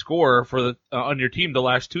leading scorer for on your team the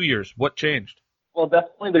last 2 years. What changed? Well,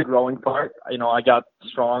 definitely the growing part. I got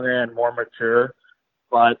stronger and more mature.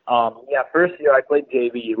 But first year I played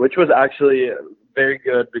JV, which was actually very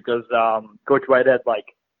good because Coach Whitehead,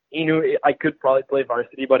 he knew I could probably play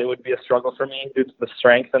varsity, but it would be a struggle for me due to the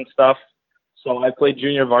strength and stuff. So I played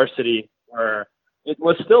junior varsity, where it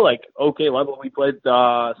was still okay level. We played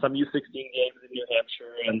some U16 games in New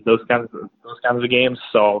Hampshire and those kinds of games.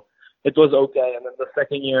 So it was okay. And then the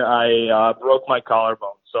second year I broke my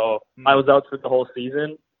collarbone, so I was out for the whole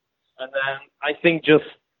season. And then I think just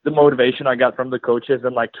the motivation I got from the coaches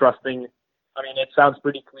and trusting. I mean, it sounds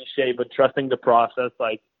pretty cliche, but trusting the process.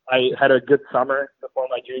 I had a good summer before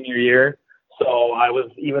my junior year. So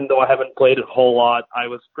even though I haven't played a whole lot, I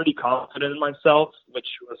was pretty confident in myself, which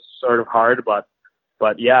was sort of hard, but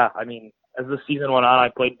yeah, I mean, as the season went on, I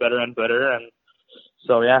played better and better. And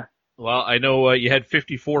so, yeah. Well, I know you had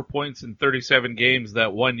 54 points in 37 games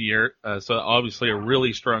that 1 year. So obviously a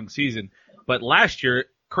really strong season, but last year,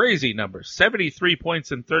 crazy numbers, 73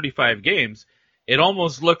 points in 35 games. It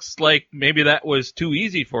almost looks like maybe that was too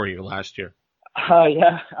easy for you last year.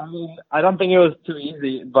 Yeah, I mean, I don't think it was too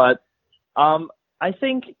easy, but I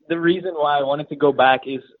think the reason why I wanted to go back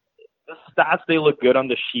is the stats, they look good on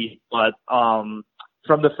the sheet, but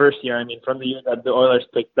from the first year, I mean, from the year that the Oilers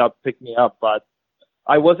picked me up, but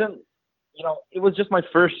I wasn't, it was just my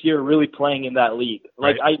first year really playing in that league.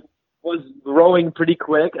 Right. I was growing pretty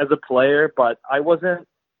quick as a player, but I wasn't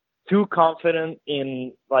too confident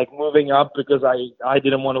in moving up because I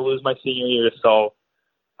didn't want to lose my senior year. So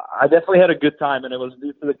I definitely had a good time, and it was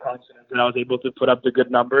due to the confidence that I was able to put up the good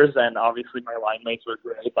numbers, and obviously my line mates were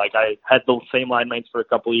great. I had those same line mates for a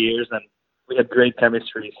couple of years, and we had great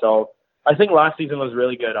chemistry. So I think last season was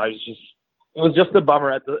really good. It was just a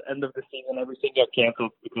bummer at the end of the season. Everything got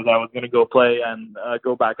canceled because I was going to go play and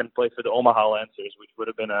go back and play for the Omaha Lancers, which would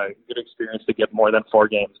have been a good experience to get more than 4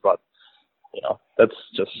 games. But, that's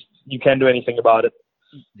just, you can't do anything about it.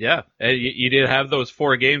 Yeah, and you did have those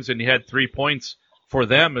 4 games, and you had 3 points for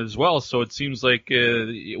them as well. So it seems like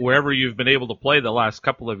wherever you've been able to play the last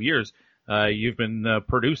couple of years, you've been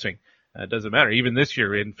producing. It doesn't matter. Even this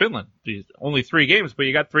year in Finland, only 3 games, but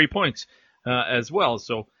you got 3 points as well.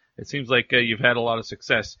 So it seems like you've had a lot of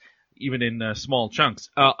success, even in small chunks.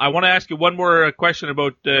 I want to ask you one more question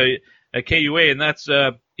about KUA, and that's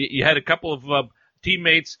you had a couple of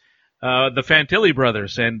teammates, the Fantilli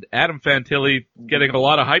brothers, and Adam Fantilli getting a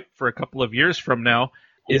lot of hype for a couple of years from now.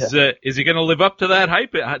 Is he going to live up to that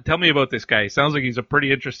hype? Tell me about this guy. He sounds like he's a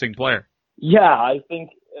pretty interesting player. Yeah, I think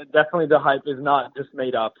definitely the hype is not just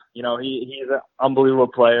made up. He's an unbelievable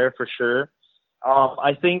player for sure.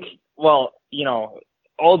 I think, due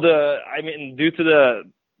to the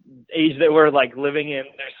age that we're living in,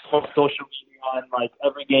 there's so much social media, and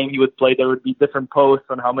every game he would play, there would be different posts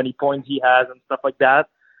on how many points he has and stuff like that.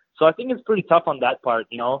 So I think it's pretty tough on that part,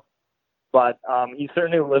 but he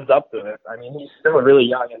certainly lives up to it. I mean, he's still really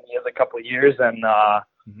young, and he has a couple of years, and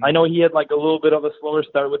I know he had a little bit of a slower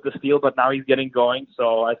start with the Steel, but now he's getting going.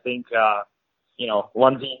 So I think,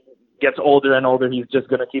 once he gets older and older, he's just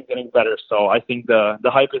going to keep getting better. So I think the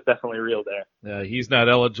hype is definitely real there. He's not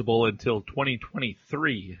eligible until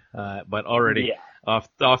 2023, but already off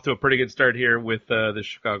to a pretty good start here with the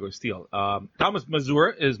Chicago Steel. Thomas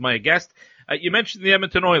Mazur is my guest. You mentioned the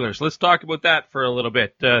Edmonton Oilers. Let's talk about that for a little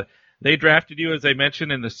bit. They drafted you, as I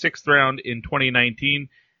mentioned, in the 6th round in 2019.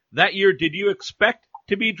 That year, did you expect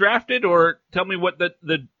to be drafted, or tell me what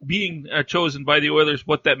the being chosen by the Oilers,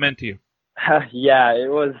 what that meant to you? Yeah, it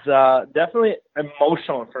was definitely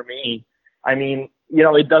emotional for me. I mean,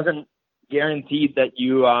 it doesn't guarantee that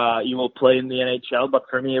you will play in the NHL, but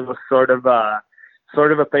for me, it was sort of a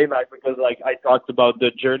payback because, I talked about,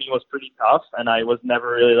 the journey was pretty tough, and I was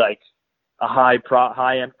never really a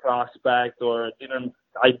high-end prospect, or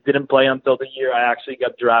I didn't play until the year I actually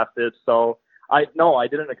got drafted. So I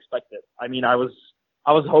didn't expect it. I mean, I was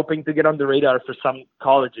hoping to get on the radar for some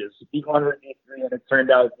colleges, D1 or D3, and it turned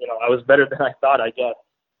out, I was better than I thought, I guess.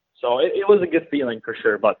 So it was a good feeling for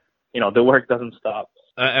sure, but, the work doesn't stop.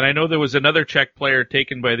 And I know there was another Czech player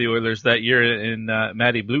taken by the Oilers that year in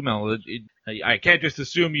Matty Blumel. I can't just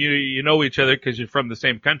assume you know each other because you're from the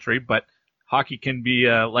same country, but hockey can be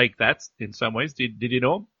like that in some ways. Did you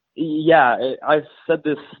know him? Yeah, I've said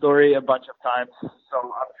this story a bunch of times, so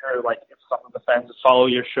I'm sure if some of the fans follow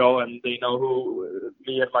your show and they know who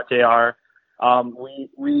me and Mate are,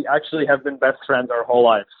 We actually have been best friends our whole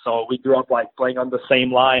life. So we grew up like playing on the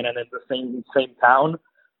same line and in the same town,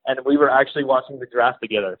 and we were actually watching the draft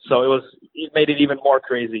together. So it made it even more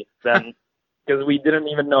crazy than because we didn't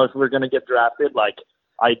even know if we were going to get drafted. Like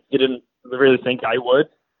I didn't really think I would,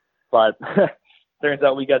 but turns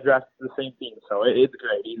out we got drafted to the same team. So it's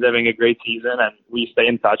great. He's having a great season, and we stay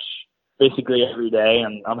in touch basically every day,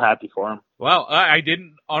 and I'm happy for him. Wow, I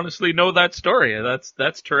didn't honestly know that story.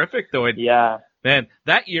 That's terrific, though. Yeah, man,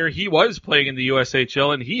 that year he was playing in the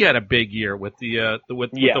USHL, and he had a big year with the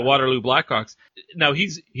Waterloo Blackhawks. Now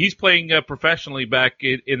he's playing professionally back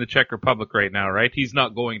in the Czech Republic right now, right? He's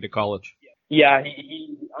not going to college. Yeah,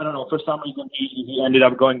 he I don't know, for some reason he ended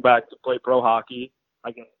up going back to play pro hockey.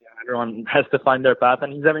 I guess everyone has to find their path,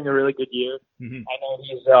 and he's having a really good year. Mm-hmm. I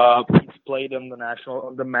know he's played in the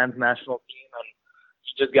men's national team, and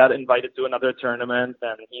he just got invited to another tournament,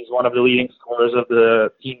 and he's one of the leading scorers of the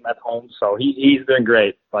team at home. So he's doing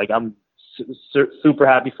great. Like I'm super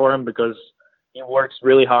happy for him because he works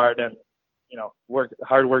really hard, and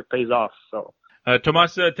hard work pays off. So.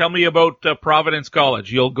 Tomas, tell me about Providence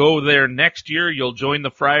College. You'll go there next year. You'll join the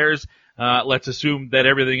Friars. Let's assume that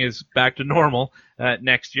everything is back to normal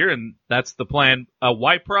next year, and that's the plan.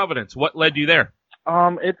 Why Providence? What led you there?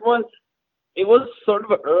 It was sort of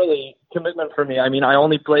an early commitment for me. I mean, I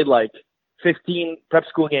only played like 15 prep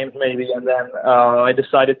school games maybe, and then I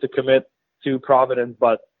decided to commit to Providence.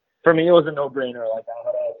 But for me, it was a no-brainer. Like I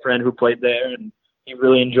had a friend who played there, and he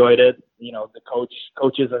really enjoyed it. You know, the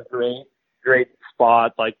coaches are great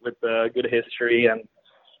spot, like with a good history, and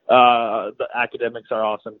the academics are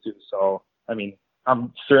awesome too. So, I mean,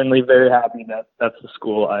 I'm certainly very happy that that's the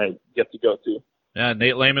school I get to go to. Yeah,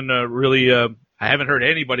 Nate Lehman really, I haven't heard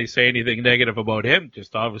anybody say anything negative about him.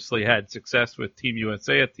 Just obviously had success with Team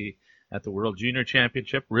USA at the World Junior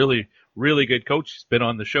Championship. Really, really good coach. He's been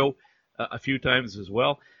on the show a few times as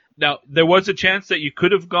well. Now, there was a chance that you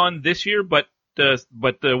could have gone this year, but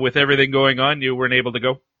with everything going on, you weren't able to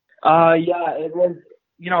go. Yeah, it was,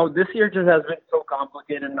 this year just has been so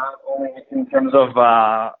complicated, not only in terms of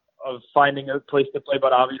finding a place to play,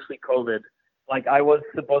 but obviously COVID. Like I was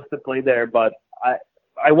supposed to play there, but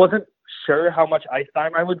I wasn't sure how much ice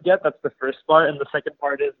time I would get. That's the first part. And the second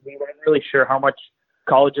part is we weren't really sure how much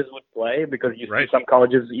colleges would play because you see some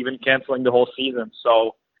colleges even canceling the whole season.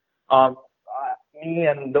 So, me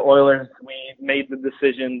and the Oilers, we made the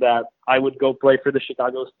decision that I would go play for the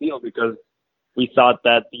Chicago Steel because we thought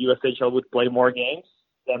that the USHL would play more games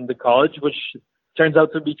than the college, which turns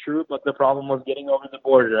out to be true, but the problem was getting over the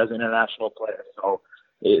border as an international player. So,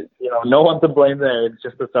 no one to blame there. It's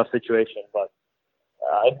just a tough situation, but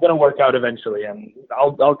it's going to work out eventually, and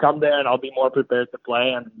I'll come there and I'll be more prepared to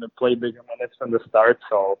play and play bigger minutes from the start,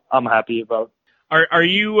 so I'm happy about. Are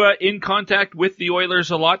you in contact with the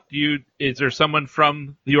Oilers a lot? Is there someone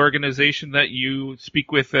from the organization that you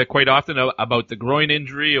speak with quite often about the groin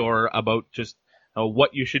injury or about just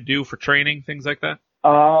what you should do for training, things like that?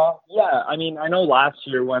 Yeah, I mean, I know last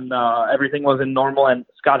year when everything was in normal and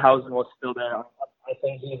Scott Housen was still there, I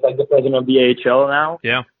think he's like the president of the AHL now.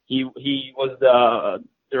 Yeah. He was the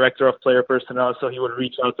director of player personnel, so he would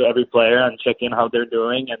reach out to every player and check in how they're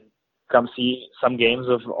doing and come see some games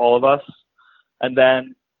of all of us. And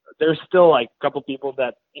then there's still like a couple people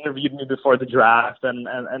that interviewed me before the draft and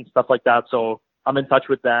stuff like that. So I'm in touch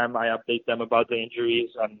with them. I update them about the injuries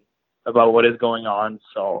and about what is going on.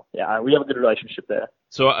 So yeah, we have a good relationship there.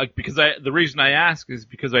 So the reason I ask is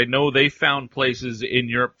because I know they found places in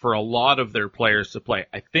Europe for a lot of their players to play.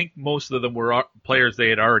 I think most of them were players they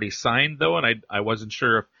had already signed though, and I wasn't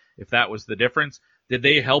sure if that was the difference. Did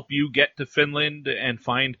they help you get to Finland and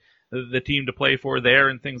find the team to play for there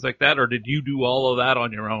and things like that, or did you do all of that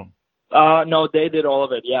on your own? No, they did all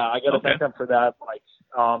of it. Yeah, I got to thank them for that. Like,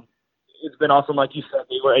 it's been awesome. Like you said,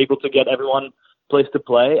 they were able to get everyone place to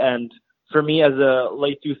play. And for me, as a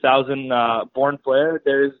late 2000 born player,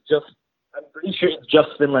 I'm pretty sure it's just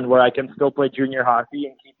Finland where I can still play junior hockey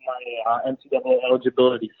and keep my NCAA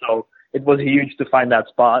eligibility. So it was huge to find that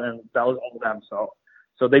spot, and that was all of them. So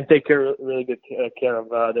they take really good care of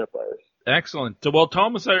their players. Excellent. Well,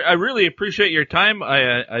 Thomas, I really appreciate your time.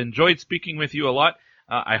 I enjoyed speaking with you a lot.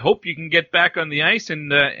 I hope you can get back on the ice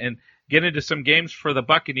and get into some games for the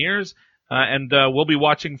Buccaneers, and we'll be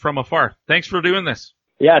watching from afar. Thanks for doing this.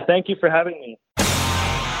 Yeah, thank you for having me.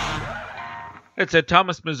 It's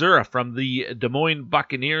Thomas Mazura from the Des Moines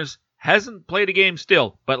Buccaneers. Hasn't played a game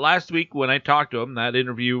still, but last week when I talked to him, that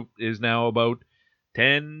interview is now about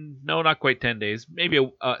 10 days, maybe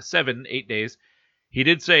 7-8 days. He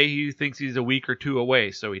did say he thinks he's a week or two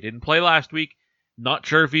away, so he didn't play last week. Not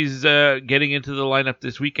sure if he's getting into the lineup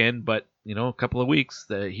this weekend, but, a couple of weeks.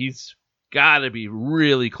 He's got to be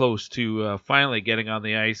really close to finally getting on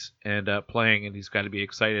the ice and playing, and he's got to be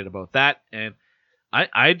excited about that. And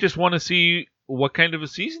I just want to see what kind of a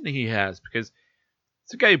season he has, because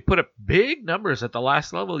it's a guy who put up big numbers at the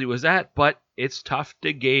last level he was at, but it's tough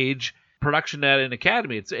to gauge production at an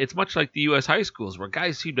academy. It's much like the U.S. high schools, where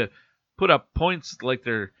guys seem to put up points like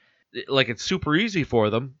it's super easy for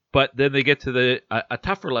them, but then they get to a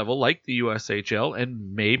tougher level like the USHL,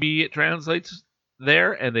 and maybe it translates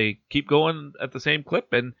there, and they keep going at the same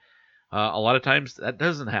clip, and a lot of times that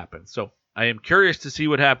doesn't happen. So I am curious to see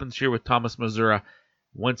what happens here with Thomas Mazura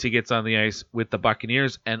once he gets on the ice with the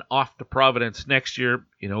Buccaneers and off to Providence next year.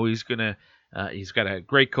 He's got a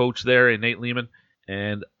great coach there in Nate Lehman.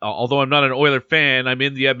 And although I'm not an Oiler fan, I'm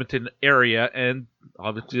in the Edmonton area, and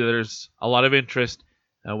obviously there's a lot of interest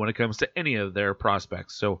when it comes to any of their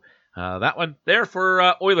prospects. So that one there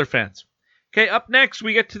for Oiler fans. Okay, up next,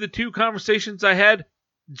 we get to the two conversations I had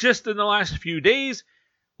just in the last few days.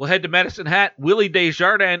 We'll head to Medicine Hat. Willie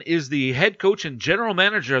Desjardins is the head coach and general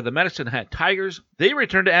manager of the Medicine Hat Tigers. They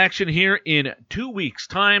return to action here in 2 weeks'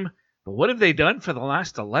 time. But what have they done for the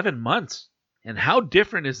last 11 months? And how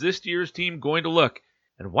different is this year's team going to look?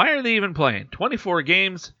 And why are they even playing 24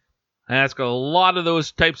 games? I ask a lot of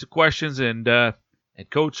those types of questions, and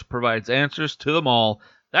Coach provides answers to them all.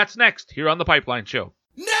 That's next here on The Pipeline Show.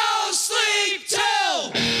 No sleep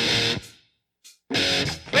till!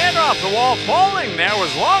 Fan off the wall falling there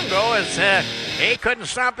was Longo as he couldn't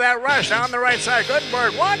stop that rush down the right side.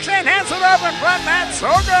 Goodenberg walks in, hands it up in front. Matt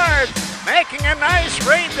Sogard making a nice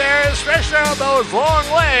read there, stretched out those long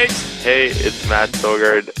legs. Hey, it's Matt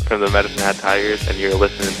Sogard from the Medicine Hat Tigers, and you're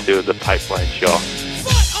listening to The Pipeline Show.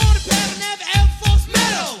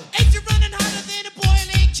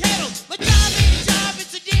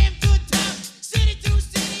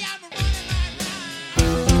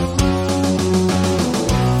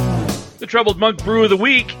 The Troubled Monk Brew of the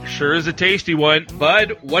Week sure is a tasty one.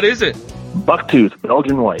 Bud, what is it? Bucktooth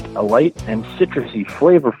Belgian White, a light and citrusy,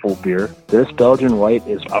 flavorful beer. This Belgian White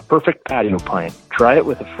is a perfect patio pint. Try it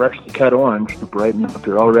with a freshly cut orange to brighten up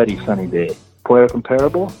your already sunny day. Player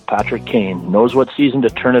comparable? Patrick Kane knows what season to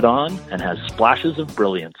turn it on and has splashes of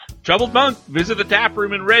brilliance. Troubled Monk, visit the tap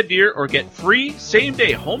room in Red Deer or get free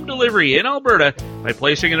same-day home delivery in Alberta by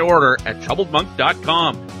placing an order at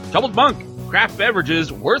troubledmonk.com. Troubled Monk, craft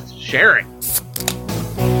beverages worth sharing.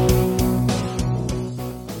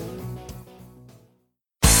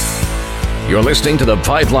 You're listening to The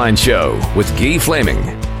Pipeline Show with Guy Flaming.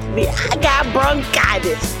 I got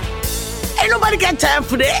bronchitis. Ain't nobody got time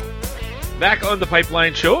for that. Back on The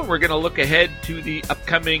Pipeline Show, we're going to look ahead to the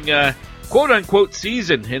upcoming quote-unquote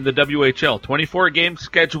season in the WHL. 24-game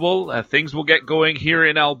schedule. Things will get going here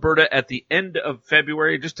in Alberta at the end of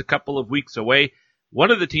February, just a couple of weeks away.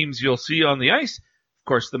 One of the teams you'll see on the ice, of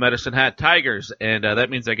course, the Medicine Hat Tigers, and that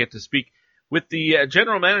means I get to speak with the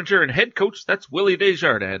general manager and head coach. That's Willie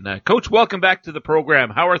Desjardins. Coach, welcome back to the program.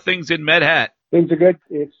 How are things in Med Hat? Things are good.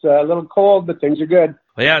 It's a little cold, but things are good.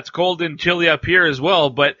 Well, yeah, it's cold and chilly up here as well,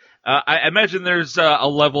 but I imagine there's a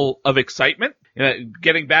level of excitement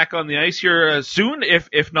getting back on the ice here soon,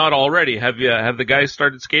 if not already. Have the guys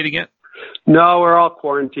started skating yet? No, we're all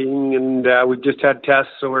quarantining, and we've just had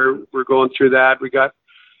tests, so we're going through that. We got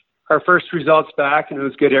our first results back, and it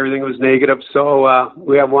was good. Everything was negative, so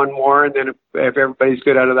we have one more, and then if everybody's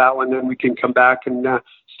good out of that one, then we can come back and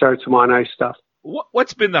start some on-ice stuff.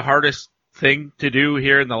 What's been the hardest thing to do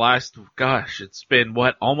here in the last, it's been,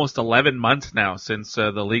 almost 11 months now since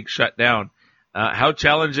the league shut down. How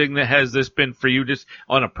challenging has this been for you, just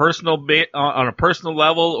on a personal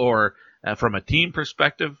level or from a team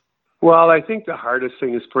perspective? Well, I think the hardest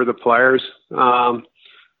thing is for the players.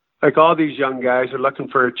 Like all these young guys are looking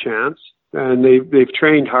for a chance, and they've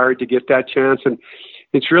trained hard to get that chance. And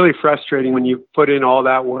it's really frustrating when you put in all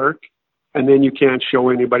that work and then you can't show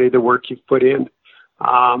anybody the work you've put in.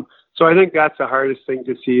 So I think that's the hardest thing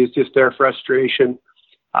to see, is just their frustration,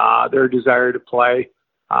 their desire to play.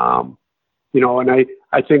 And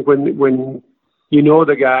I think when you know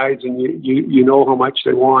the guys and you know how much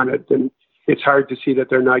they want it, then it's hard to see that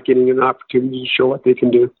they're not getting an opportunity to show what they can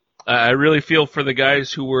do. I really feel for the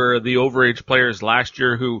guys who were the overage players last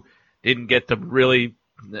year who didn't get to really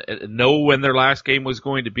know when their last game was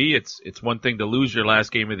going to be. It's one thing to lose your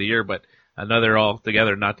last game of the year, but another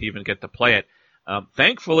altogether not to even get to play it.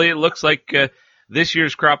 Thankfully, it looks like this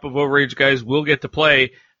year's crop of overage guys will get to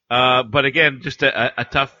play. But again, just a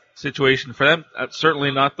tough situation for them.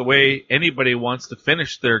 Certainly not the way anybody wants to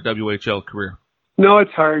finish their WHL career. No,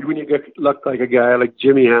 it's hard when you look like a guy like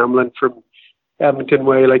Jimmy Hamlin from Edmonton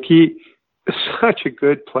Way. Like, he is such a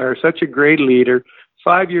good player, such a great leader,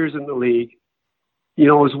 5 years in the league.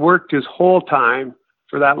 has worked his whole time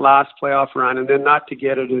for that last playoff run, and then not to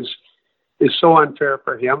get it is so unfair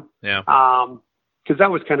for him. Yeah. Because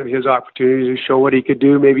that was kind of his opportunity to show what he could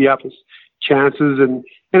do, maybe up his chances, and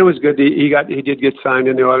it was good. He did get signed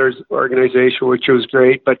in the Oilers organization, which was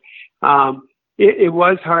great. But it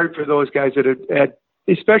was hard for those guys that had,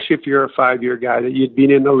 especially if you're a 5-year guy, that you'd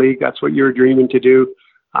been in the league, that's what you were dreaming to do.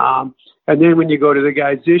 And then when you go to the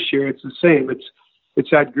guys this year, it's the same. It's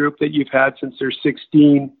that group that you've had since they're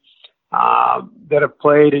 16 that have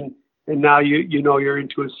played, and now you're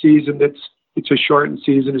into a season it's a shortened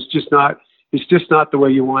season. It's just not the way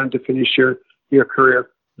you wanted to finish your career.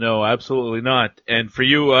 No, absolutely not. And for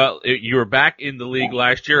you, you were back in the league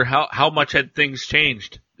last year. How much had things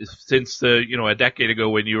changed since a decade ago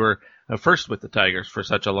when you were first with the Tigers for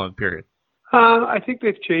such a long period? I think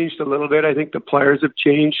they've changed a little bit. I think the players have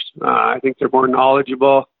changed. I think they're more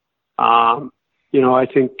knowledgeable. I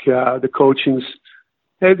think the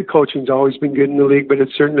coaching's always been good in the league, but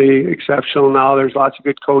it's certainly exceptional now. There's lots of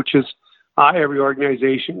good coaches. Every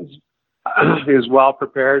organization is well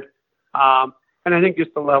prepared. And I think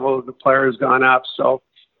just the level of the player has gone up. So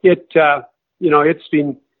it's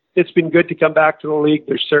been good to come back to the league.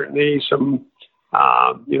 There's certainly some,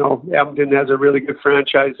 Edmonton has a really good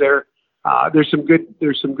franchise there. There's some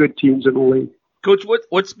good teams in the league. Coach,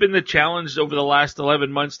 what's been the challenge over the last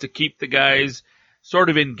 11 months to keep the guys sort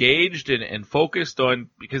of engaged and focused on,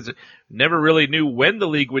 because never really knew when the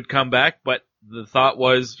league would come back, but the thought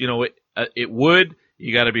was, it would,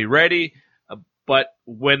 you got to be ready. But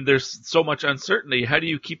when there's so much uncertainty, how do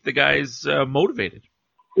you keep the guys motivated?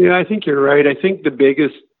 Yeah, I think you're right. I think the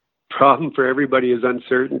biggest problem for everybody is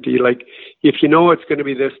uncertainty. Like, if you know it's going to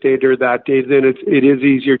be this date or that date, then it is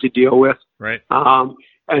easier to deal with. Right.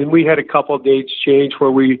 And we had a couple of dates change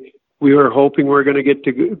where we were hoping we were going to get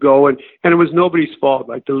to go, and it was nobody's fault.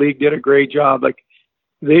 Like, the league did a great job. Like,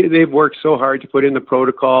 they've worked so hard to put in the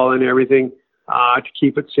protocol and everything to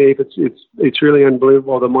keep it safe. It's really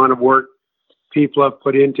unbelievable the amount of work people have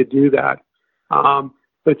put in to do that.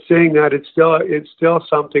 But saying that, it's still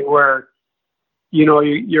something where,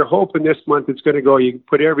 you're hoping this month it's going to go. You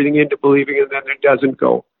put everything into believing, and then it doesn't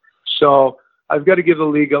go. So I've got to give the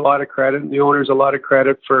league a lot of credit and the owners a lot of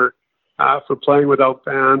credit for playing without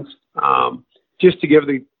fans, just to give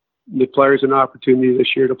the players an opportunity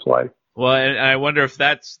this year to play. Well, and I wonder if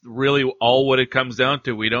that's really all what it comes down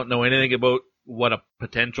to. We don't know anything about what a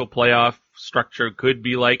potential playoff structure could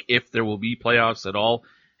be like, if there will be playoffs at all.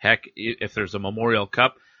 Heck, if there's a Memorial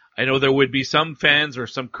Cup. I know there would be some fans or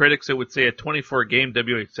some critics that would say a 24-game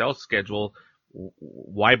WHL schedule,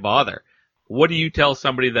 why bother? What do you tell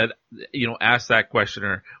somebody that, asks that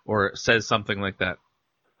question or says something like that?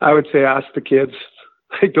 I would say ask the kids.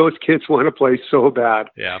 Like, those kids want to play so bad.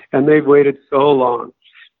 Yeah. And they've waited so long.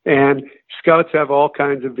 And scouts have all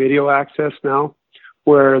kinds of video access now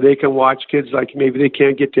where they can watch kids. Like, maybe they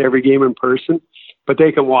can't get to every game in person, but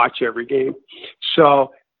they can watch every game.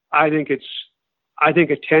 So I think a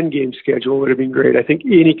 10-game schedule would have been great. I think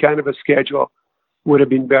any kind of a schedule would have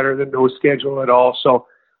been better than no schedule at all. So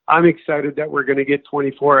I'm excited that we're going to get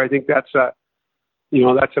 24. I think that's a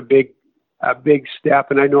big step.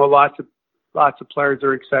 And I know lots of players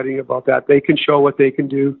are excited about that. They can show what they can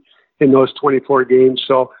do in those 24 games.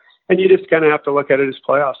 So, and you just kind of have to look at it as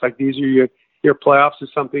playoffs. Like, these are your playoffs. If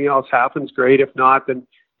something else happens, great. If not, then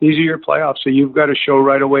these are your playoffs. So you've got to show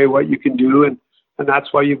right away what you can do. And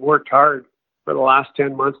that's why you've worked hard for the last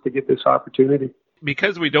 10 months to get this opportunity.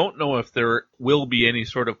 Because we don't know if there will be any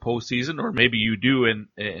sort of postseason, or maybe you do and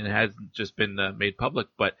it hasn't just been made public,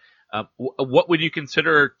 but what would you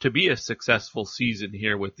consider to be a successful season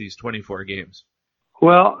here with these 24 games?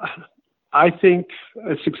 Well, I think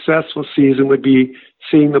a successful season would be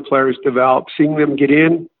seeing the players develop, seeing them get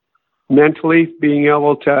in mentally, being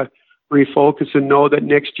able to refocus and know that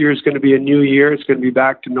next year is going to be a new year. It's going to be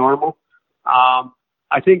back to normal.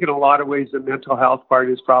 I think in a lot of ways the mental health part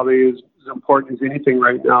is probably as important as anything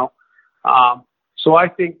right now. So I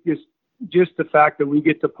think just the fact that we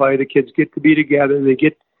get to play, the kids get to be together, they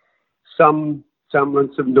get some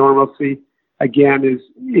semblance of normalcy again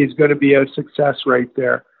is going to be a success right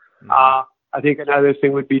there. I think another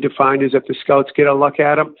thing would be defined is if the scouts get a look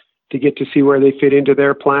at them to get to see where they fit into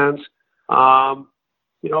their plans. And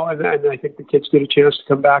I think the kids get a chance to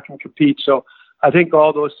come back and compete. So I think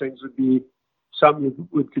all those things would be something you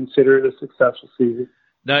would consider it a successful season.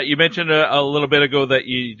 Now, you mentioned a little bit ago that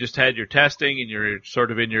you just had your testing and you're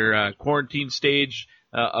sort of in your quarantine stage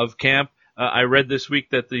of camp. I read this week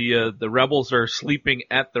that the Rebels are sleeping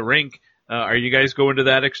at the rink. Are you guys going to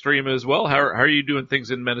that extreme as well? How are you doing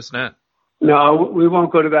things in Medicine Hat? No, we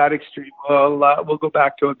won't go to that extreme. We'll go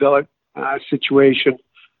back to a billet situation.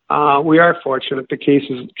 We are fortunate. The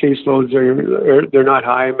caseloads they're not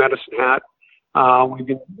high in Medicine Hat. We've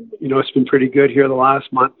been, it's been pretty good here the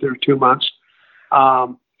last month or 2 months.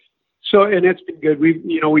 And it's been good.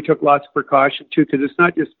 We took lots of precaution too, because it's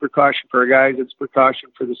not just precaution for our guys; it's precaution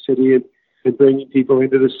for the city and bringing people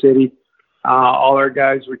into the city. All our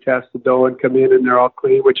guys were tested though and come in, and they're all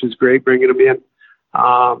clean, which is great. Bringing them in,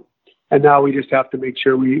 and now we just have to make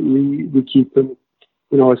sure we keep them,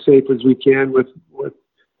 as safe as we can with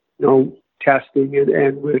testing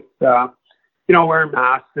and with wearing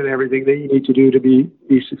masks and everything that you need to do to be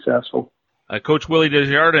successful. Coach Willie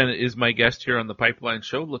Desjardins is my guest here on the Pipeline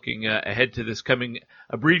Show, looking ahead to this coming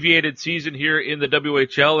abbreviated season here in the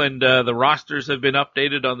WHL, and the rosters have been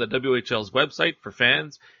updated on the WHL's website for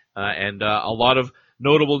fans, and a lot of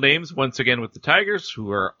notable names, once again with the Tigers,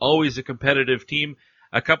 who are always a competitive team.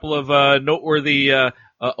 A couple of noteworthy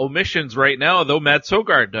omissions right now, though. Mads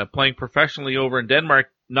Søgaard, playing professionally over in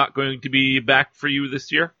Denmark, not going to be back for you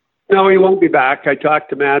this year? No, he won't be back. I talked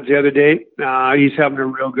to Mads the other day. He's having a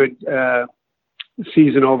real good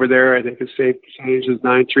season over there. I think his save percentage is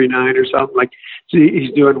 9.39 or something. Like,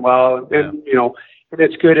 he's doing well, and and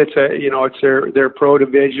it's good. It's it's their pro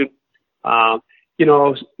division.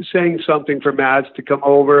 Saying something for Mads to come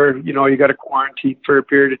over. You got to quarantine for a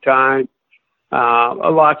period of time.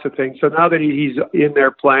 Lots of things. So now that he's in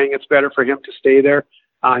there playing, it's better for him to stay there.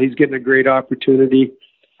 He's getting a great opportunity.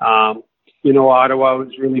 Ottawa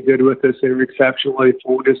was really good with us. They were exceptional. They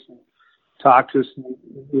phoned us and talked to us, and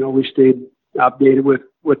we stayed updated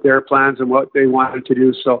with their plans and what they wanted to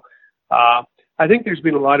do. So I think there's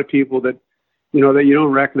been a lot of people that that you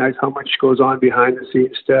don't recognize how much goes on behind the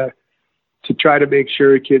scenes to try to make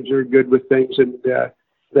sure kids are good with things and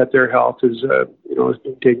that their health is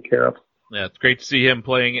being taken care of. Yeah, it's great to see him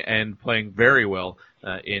playing very well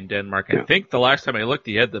in Denmark. I think the last time I looked,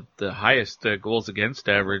 he had the highest goals against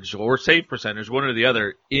average or save percentage, one or the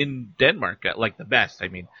other, in Denmark, like the best. I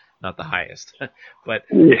mean, not the highest, but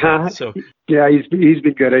he's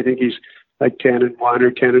been good. I think he's like 10-1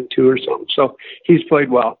 or 10-2 or something. So he's played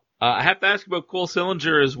well. I have to ask about Cole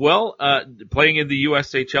Sillinger as well, playing in the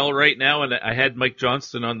USHL right now. And I had Mike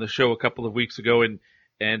Johnston on the show a couple of weeks ago, and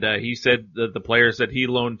he said that the players that he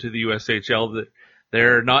loaned to the USHL, that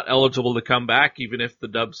they're not eligible to come back even if the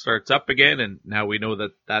dub starts up again. And now we know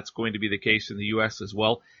that that's going to be the case in the U.S. as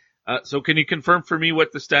well. So can you confirm for me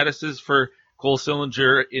what the status is for Cole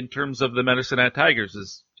Sillinger in terms of the Medicine Hat Tigers?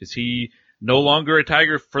 Is he no longer a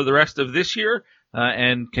Tiger for the rest of this year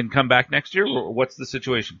and can come back next year, or what's the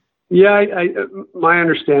situation? Yeah, my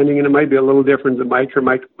understanding, and it might be a little different than Mike, or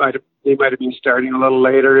they might have been starting a little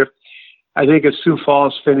later. I think if Sioux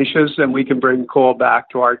Falls finishes, then we can bring Cole back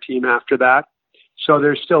to our team after that. So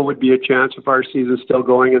there still would be a chance, if our season's still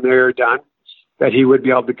going and they're done, that he would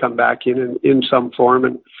be able to come back in some form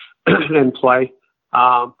and play.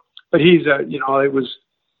 But he's it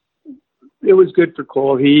was good for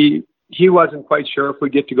Cole. He wasn't quite sure if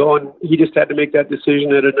we'd get to go, and he just had to make that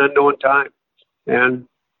decision at an unknown time. And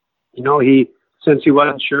since he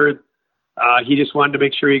wasn't sure, he just wanted to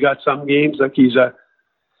make sure he got some games. Like he's a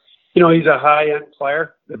high-end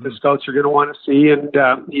player that the scouts are going to want to see, and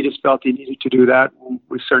he just felt he needed to do that, and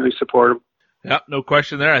we certainly support him. Yeah, no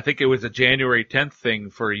question there. I think it was a January 10th thing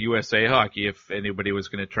for USA Hockey if anybody was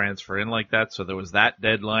going to transfer in like that. So there was that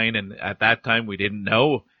deadline, and at that time we didn't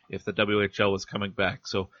know if the WHL was coming back.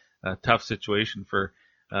 So a tough situation for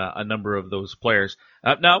a number of those players.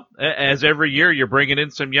 Now, as every year, you're bringing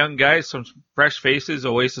in some young guys, some fresh faces.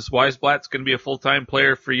 Oasis Weisblatt's going to be a full-time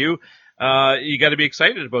player for you. You got to be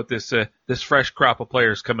excited about this fresh crop of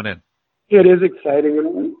players coming in. It is exciting,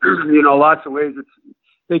 and lots of ways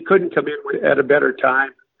they couldn't come in at a better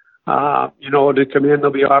time. To come in,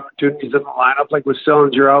 there'll be opportunities in the lineup. Like with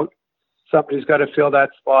Sillinger out, somebody's got to fill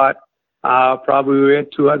that spot. Probably we had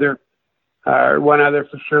one other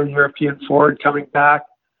for sure European forward coming back.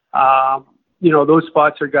 Those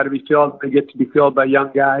spots are got to be filled. They get to be filled by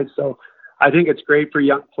young guys. So I think it's great for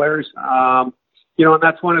young players. And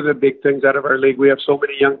that's one of the big things out of our league. We have so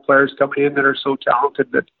many young players coming in that are so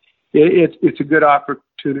talented that it's a good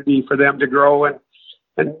opportunity for them to grow and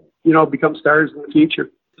become stars in the future.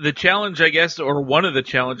 The challenge, I guess, or one of the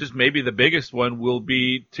challenges, maybe the biggest one, will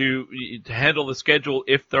be to handle the schedule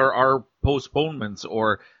if there are postponements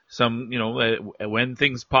or some, when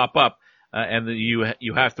things pop up and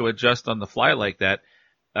you have to adjust on the fly like that.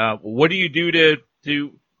 What do you do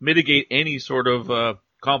to mitigate any sort of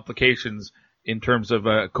complications in terms of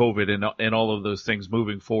COVID and all of those things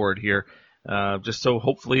moving forward here? Just so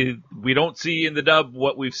hopefully we don't see in the dub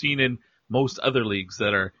what we've seen in most other leagues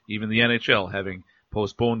that are, even the NHL, having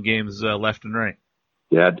postponed games left and right.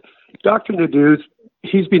 Yeah, Dr. Nadeau's,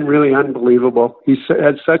 he's been really unbelievable. He's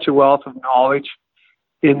had such a wealth of knowledge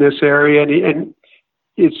in this area, and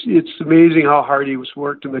it's amazing how hard he was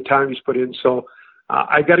worked and the time he's put in. So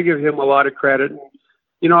I got to give him a lot of credit. And,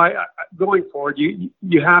 I going forward,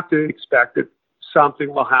 you have to expect that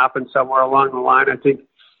something will happen somewhere along the line. I think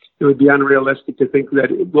it would be unrealistic to think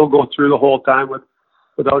that we'll go through the whole time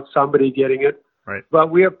without somebody getting it. Right.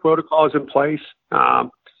 But we have protocols in place.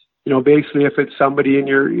 Basically, if it's somebody in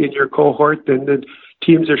your cohort, then the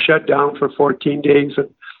teams are shut down for 14 days,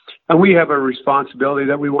 and we have a responsibility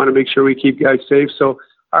that we want to make sure we keep guys safe. So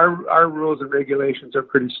our rules and regulations are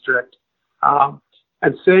pretty strict.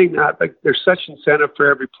 And saying that, like, there's such incentive for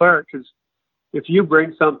every player, because if you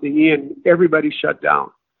bring something in, everybody's shut down.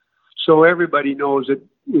 So everybody knows that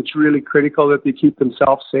it's really critical that they keep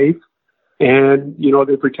themselves safe, and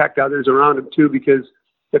they protect others around them too. Because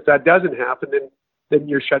if that doesn't happen, then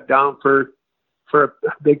you're shut down for a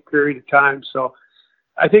big period of time. So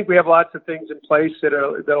I think we have lots of things in place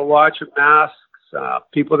that'll watch with masks,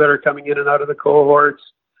 people that are coming in and out of the cohorts.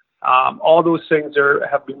 All those things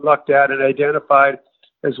have been looked at and identified,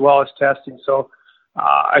 as well as testing. So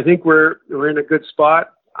I think we're in a good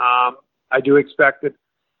spot. I do expect that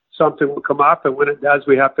something will come up, and when it does,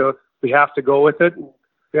 we have to go with it. And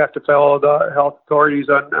we have to follow the health authorities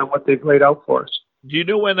on what they've laid out for us. Do you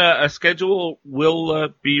know when a schedule will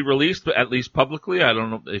be released, at least publicly? I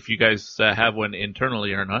don't know if you guys have one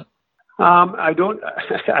internally or not. I don't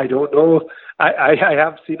know. I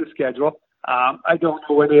have seen a schedule. I don't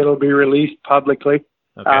know when it'll be released publicly.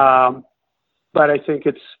 Okay. But I think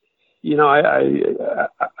it's,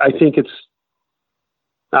 I think it's,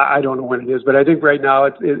 I don't know when it is, but I think right now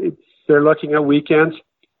they're looking at weekends.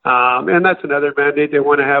 And that's another mandate. They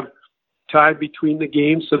want to have time between the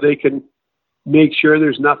games so they can make sure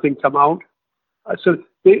there's nothing come out. So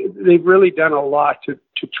they've really done a lot to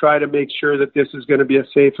try to make sure that this is going to be a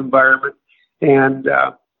safe environment. And,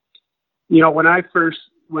 when I first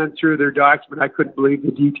went through their document, I couldn't believe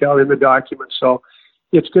the detail in the document. So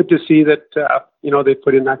it's good to see that, they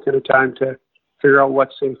put in that kind of time to figure out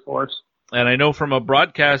what's safe for us. And I know from a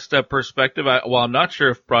broadcast perspective, I'm not sure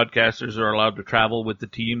if broadcasters are allowed to travel with the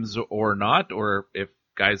teams or not, or if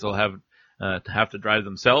guys will have to drive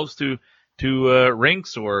themselves to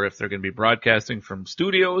rinks, or if they're going to be broadcasting from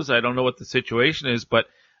studios. I don't know what the situation is, but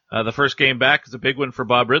the first game back is a big one for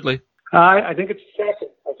Bob Ridley. I think it's second.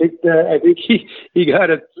 I think he got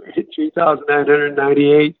it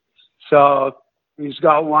 3,998. So he's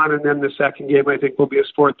got one, and then the second game I think will be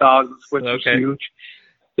his 4,000th, which is huge.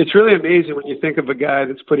 It's really amazing when you think of a guy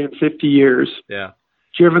that's put in 50 years,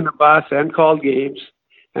 driven the bus and called games,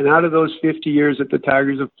 and out of those 50 years that the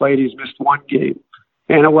Tigers have played, he's missed one game.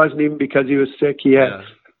 And it wasn't even because he was sick. He had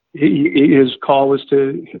his call was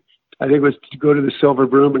to go to the Silver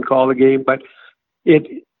Broom and call the game. But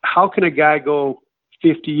how can a guy go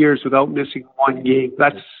 50 years without missing one game?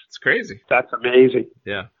 It's crazy. That's amazing.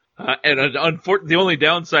 Yeah. And unfortunately, the only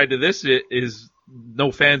downside to this is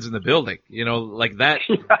no fans in the building. Like that.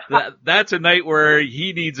 That's a night where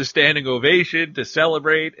he needs a standing ovation to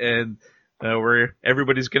celebrate, and where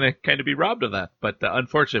everybody's going to kind of be robbed of that. But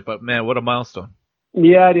unfortunate. But man, what a milestone.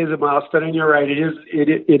 Yeah, it is a milestone, and you're right.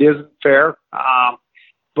 It isn't fair.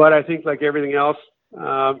 But I think, like everything else,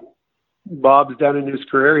 Bob's done in his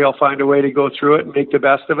career, he'll find a way to go through it and make the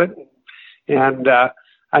best of it. And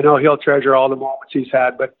I know he'll treasure all the moments he's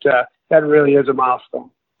had, but that really is a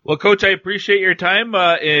milestone. Well, Coach, I appreciate your time.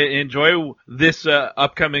 Enjoy this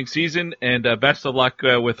upcoming season, and best of luck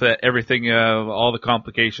with everything, all the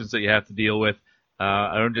complications that you have to deal with.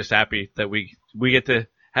 I'm just happy that we get to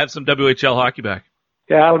have some WHL hockey back.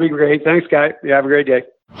 Yeah, that'll be great. Thanks, guy. You have a great day.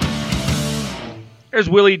 There's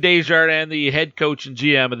Willie Desjardins, the head coach and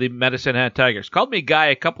GM of the Medicine Hat Tigers. Called me Guy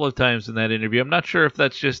a couple of times in that interview. I'm not sure if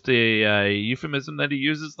that's just a euphemism that he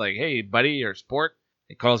uses, like, hey, buddy, or sport.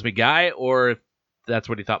 He calls me Guy, or if that's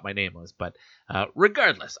what he thought my name was. But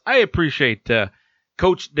regardless, I appreciate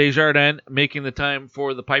Coach Desjardins making the time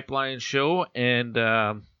for the Pipeline Show. And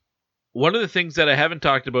one of the things that I haven't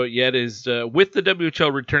talked about yet is with the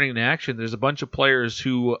WHL returning to action, there's a bunch of players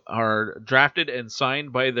who are drafted and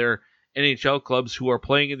signed by their NHL clubs who are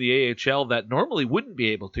playing in the AHL that normally wouldn't be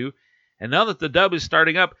able to. And now that the dub is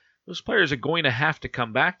starting up, those players are going to have to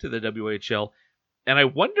come back to the WHL. And I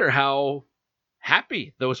wonder how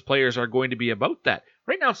happy those players are going to be about that.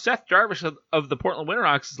 Right now, Seth Jarvis of the Portland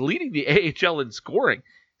Winterhawks is leading the AHL in scoring.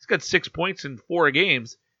 He's got 6 points in 4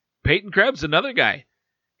 games. Peyton Krebs, another guy.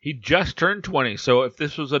 He just turned 20, so if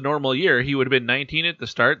this was a normal year, he would have been 19 at the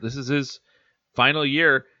start. This is his final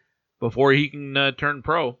year before he can turn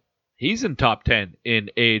pro. He's in top 10 in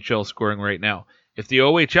AHL scoring right now. If the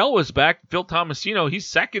OHL was back, Phil Tomasino, he's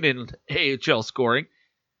second in AHL scoring.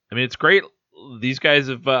 I mean, it's great. These guys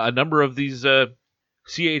have a number of these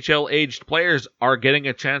CHL-aged players are getting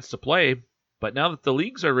a chance to play. But now that the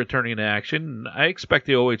leagues are returning to action, I expect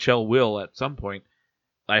the OHL will at some point.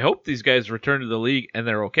 I hope these guys return to the league and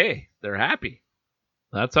they're okay. They're happy.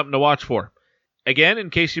 That's something to watch for. Again, in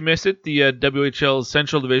case you missed it, the WHL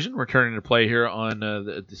Central Division returning to play here on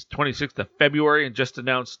the 26th of February, and just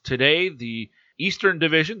announced today the Eastern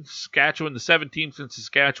Division, Saskatchewan, the 7 teams in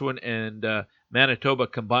Saskatchewan and Manitoba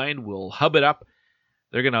combined will hub it up.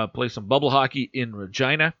 They're going to play some bubble hockey in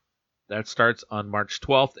Regina. That starts on March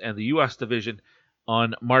 12th, and the U.S. Division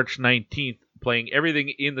on March 19th, playing everything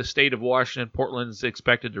in the state of Washington. Portland's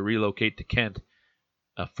expected to relocate to Kent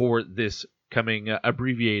for this coming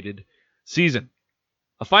abbreviated season.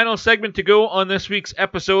 A final segment to go on this week's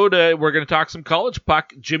episode. We're going to talk some college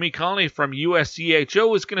puck. Jimmy Connolly from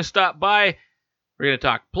USCHO is going to stop by. We're going to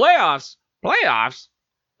talk playoffs. Playoffs?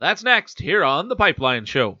 That's next here on The Pipeline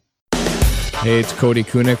Show. Hey, it's Cody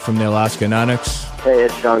Kunik from the Alaska Nanooks. Hey,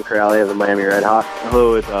 it's Sean Corrali of the Miami Redhawks.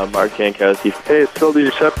 Hello, it's Mark Jankowski. Hey, it's Phil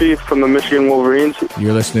Giuseppe from the Michigan Wolverines.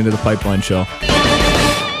 You're listening to The Pipeline Show.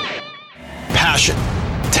 Passion,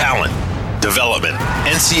 talent, development.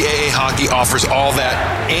 NCAA hockey offers all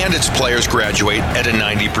that, and its players graduate at a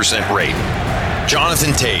 90% rate.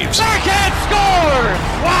 Jonathan Taves. Backhand scores!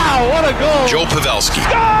 Wow, what a goal! Joe Pavelski.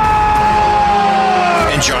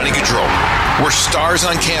 And Johnny Gaudreau were stars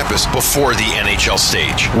on campus before the NHL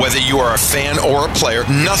stage. Whether you are a fan or a player,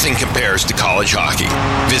 nothing compares to college hockey.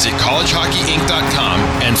 Visit collegehockeyinc.com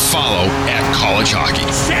and follow @collegehockey.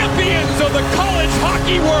 Champions of the college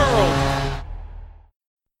hockey world!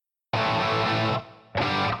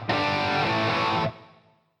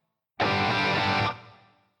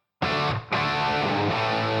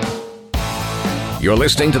 You're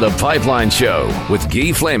listening to The Pipeline Show with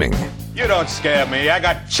Guy Flaming. You don't scare me. I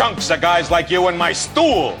got chunks of guys like you in my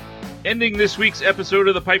stool. Ending this week's episode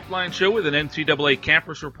of The Pipeline Show with an NCAA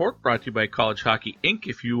campus report brought to you by College Hockey Inc.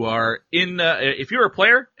 If you are if you're a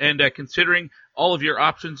player and considering all of your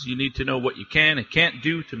options, you need to know what you can and can't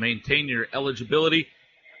do to maintain your eligibility.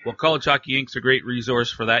 Well, College Hockey Inc.'s a great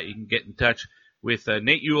resource for that. You can get in touch with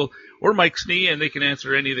Nate Ewell or Mike Snee, and they can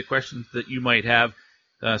answer any of the questions that you might have.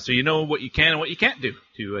 So you know what you can and what you can't do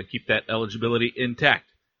to keep that eligibility intact.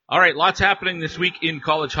 All right, lots happening this week in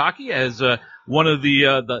college hockey as one of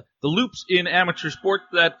the loops in amateur sport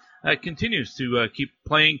that continues to keep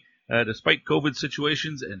playing despite COVID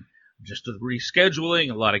situations and just the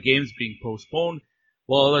rescheduling, a lot of games being postponed.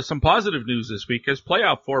 Well, there's some positive news this week as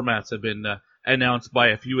playoff formats have been announced by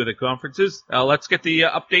a few of the conferences. Let's get the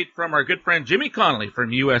update from our good friend Jimmy Connolly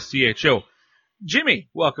from USCHO. Jimmy,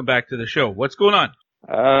 welcome back to the show. What's going on?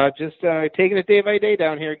 Just taking it day by day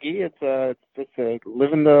down here, Guy. It's just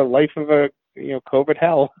living the life of a COVID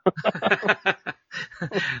hell.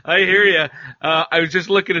 I hear you. I was just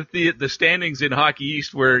looking at the standings in Hockey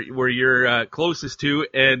East where you're closest to,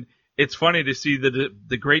 and it's funny to see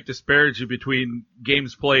the great disparity between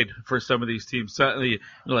games played for some of these teams. Certainly,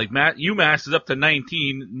 like UMass is up to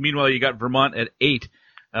 19. Meanwhile, you got Vermont at 8.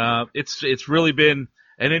 It's really been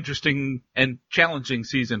an interesting and challenging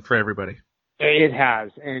season for everybody. It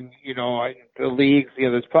has, and the leagues.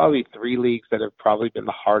 There's probably 3 leagues that have probably been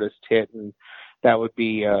the hardest hit, and that would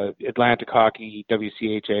be Atlantic Hockey,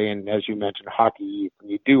 WCHA, and as you mentioned, Hockey East.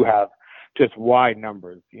 And you do have just wide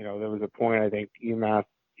numbers. There was a point I think UMass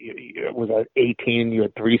was at 18. You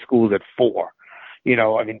had 3 schools at 4.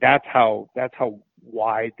 That's how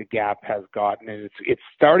wide the gap has gotten, and it's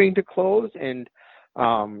starting to close. And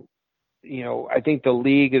I think the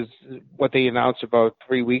league is what they announced about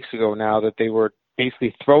 3 weeks ago now, that they were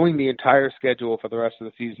basically throwing the entire schedule for the rest of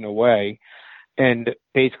the season away. And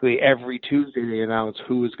basically every Tuesday they announce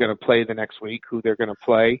who is going to play the next week, who they're going to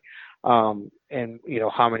play, and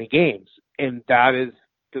how many games. And that is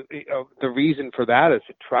the reason for that is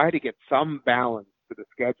to try to get some balance to the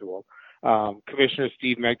schedule. Commissioner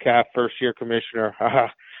Steve Metcalf, first-year commissioner,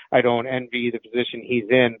 I don't envy the position he's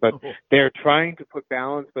in, but they're trying to put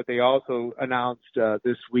balance. But they also announced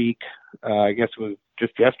this week, I guess it was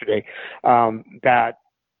just yesterday, that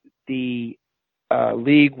the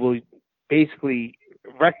league will basically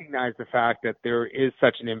recognize the fact that there is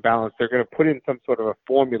such an imbalance. They're going to put in some sort of a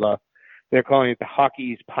formula. They're calling it the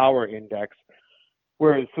Hockey's Power Index,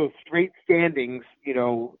 whereas so straight standings,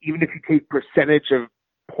 even if you take percentage of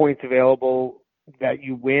points available that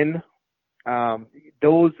you win,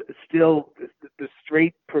 those still, the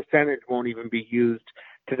straight percentage won't even be used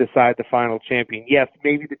to decide the final champion. Yes,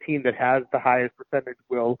 maybe the team that has the highest percentage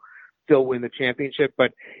will still win the championship,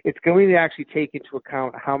 but it's going to actually take into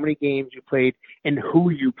account how many games you played and who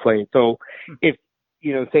you played. So if,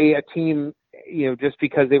 say a team, just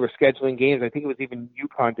because they were scheduling games, I think it was even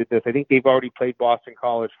UConn did this. I think they've already played Boston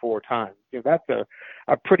College 4 times. That's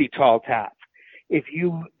a pretty tall task. If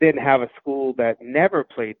you then have a school that never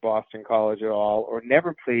played Boston College at all or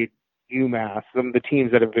never played UMass, some of the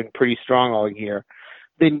teams that have been pretty strong all year,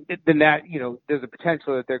 then that, there's a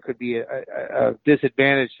potential that there could be a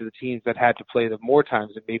disadvantage to the teams that had to play them more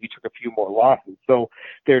times and maybe took a few more losses. So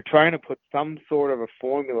they're trying to put some sort of a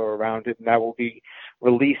formula around it, and that will be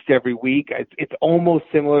released every week. It's almost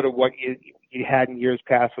similar to what you had in years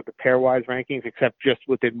past with the pairwise rankings, except just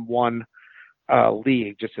within one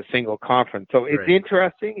league, just a single conference. So it's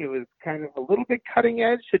interesting. It was kind of a little bit cutting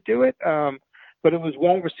edge to do it, but it was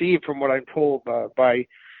well received from what I'm told by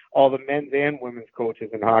all the men's and women's coaches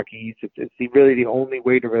in hockey. It's really the only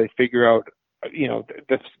way to really figure out,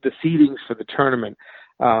 the seedings for the tournament.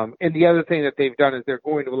 And the other thing that they've done is they're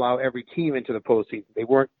going to allow every team into the postseason. They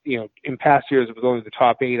weren't, in past years it was only the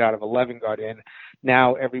top 8 out of 11 got in.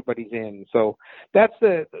 Now everybody's in. So those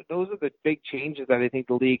are the big changes that I think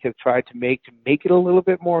the league has tried to make it a little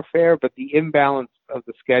bit more fair, but the imbalance of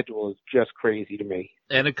the schedule is just crazy to me.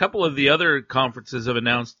 And a couple of the other conferences have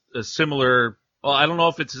announced a similar, well, I don't know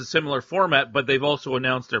if it's a similar format, but they've also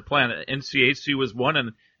announced their plan. NCHC was one,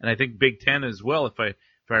 and I think Big Ten as well, if I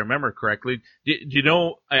remember correctly. Do you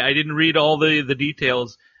know, I didn't read all the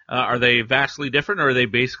details. Are they vastly different, or are they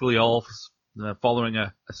basically all following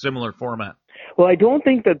a similar format? Well, I don't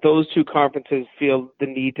think that those two conferences feel the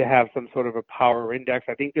need to have some sort of a power index.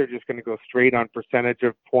 I think they're just going to go straight on percentage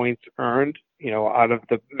of points earned, out of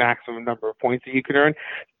the maximum number of points that you can earn.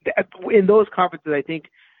 In those conferences, I think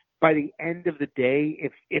by the end of the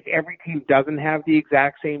day, if every team doesn't have the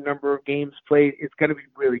exact same number of games played, it's going to be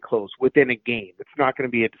really close within a game. It's not going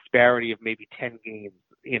to be a disparity of maybe 10 games,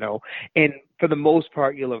 and for the most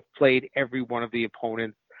part, you'll have played every one of the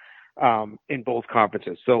opponents in both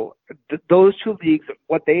conferences. So those two leagues,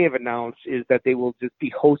 what they have announced is that they will just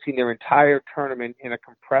be hosting their entire tournament in a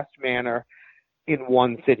compressed manner in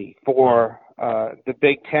one city. For the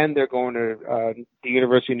Big Ten, they're going to the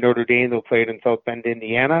University of Notre Dame. They'll play it in South Bend,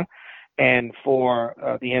 Indiana. And for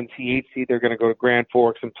the NCHC, they're going to go to Grand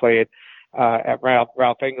Forks and play it at Ralph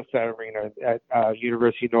Engelstad Arena at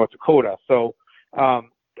University of North Dakota. So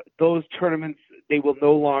those tournaments, they will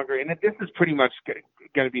no longer, and this is pretty much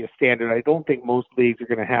going to be a standard. I don't think most leagues are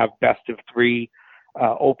going to have best of 3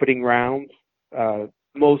 opening rounds.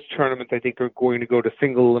 Most tournaments, I think, are going to go to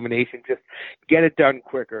single elimination. Just get it done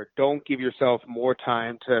quicker. Don't give yourself more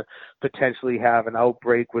time to potentially have an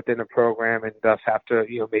outbreak within a program and thus have to,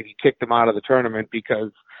 maybe kick them out of the tournament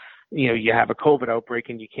because, you have a COVID outbreak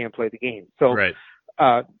and you can't play the game. So,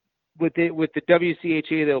 with the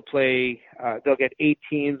WCHA, they'll get 8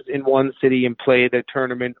 teams in one city and play the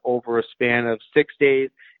tournament over a span of 6 days.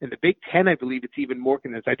 In the Big Ten, I believe it's even more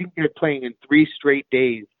condensed. I think they're playing in 3 straight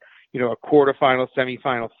days, a quarterfinal,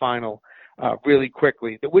 semifinal, final, really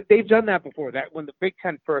quickly. They've done that before. That when the Big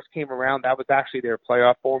Ten first came around, that was actually their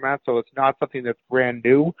playoff format. So it's not something that's brand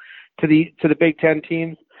new to the Big Ten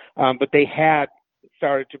teams. But they had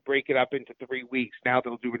started to break it up into 3 weeks. Now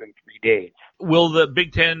they'll do it in 3 days. Will the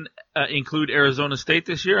Big Ten include Arizona State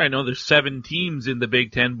this year? I know there's 7 teams in the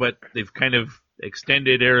Big Ten, but they've kind of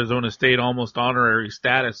extended Arizona State almost honorary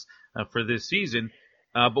status for this season.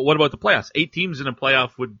 But what about the playoffs? 8 teams in a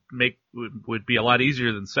playoff would be a lot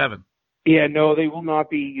easier than 7. Yeah, no, they will not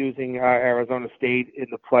be using Arizona State in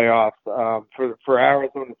the playoffs. For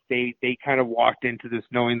Arizona State, they kind of walked into this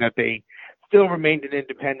knowing that they still remained an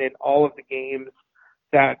independent. All of the games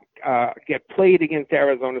that get played against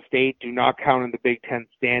Arizona State do not count in the Big Ten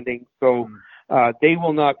standing. So they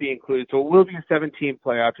will not be included. So it will be a 7-team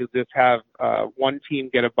playoff. You'll just have one team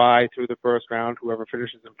get a bye through the first round, whoever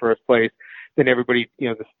finishes in first place. Then everybody, the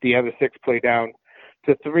other 6 play down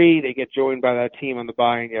to 3. They get joined by that team on the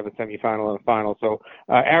bye, and you have a semifinal and a final. So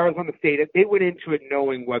Arizona State, they went into it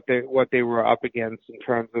knowing what they were up against in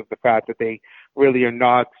terms of the fact that they really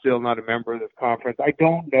are still not a member of this conference. I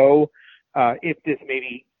don't know if this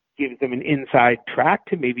maybe gives them an inside track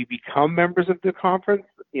to maybe become members of the conference.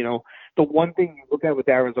 The one thing you look at with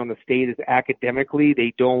Arizona State is academically,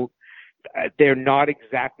 they're not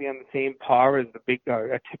exactly on the same par as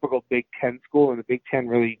a typical Big Ten school, and the Big Ten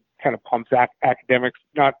really kind of pumps academics,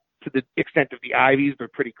 not to the extent of the Ivies,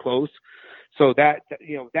 but pretty close. So that's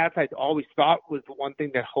I always thought was the one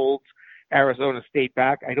thing that holds Arizona State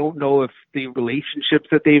back. I don't know if the relationships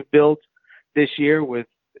that they've built this year with,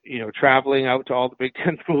 traveling out to all the Big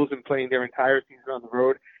Ten schools and playing their entire season on the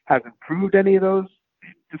road has improved any of those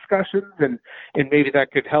discussions, and maybe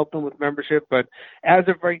that could help them with membership. But as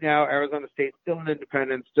of right now, Arizona State's still an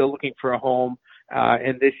independent, still looking for a home.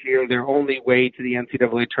 And this year, their only way to the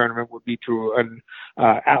NCAA tournament would be through an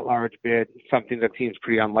at-large bid, something that seems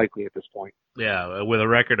pretty unlikely at this point. Yeah, with a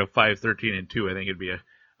record of 5-13-2, I think it'd be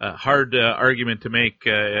a hard argument to make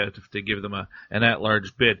to give them an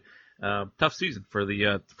at-large bid. Tough season for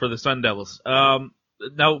the Sun Devils.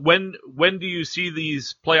 Now, when do you see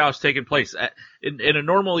these playoffs taking place? In a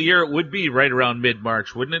normal year, it would be right around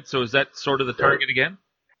mid-March, wouldn't it? So is that sort of the target again?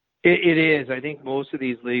 It is. I think most of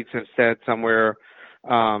these leagues have said somewhere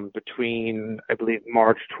between, I believe,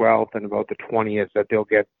 March 12th and about the 20th that they'll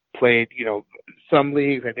get played. You know, some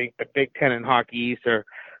leagues, I think the Big Ten and Hockey East are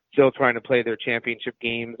still trying to play their championship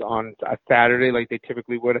games on a Saturday like they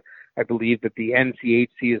typically would. I believe that the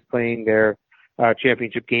NCHC is playing their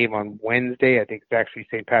championship game on Wednesday. I think it's actually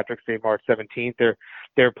St. Patrick's Day, March 17th.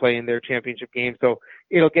 They're playing their championship game. So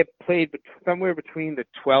it'll get played somewhere between the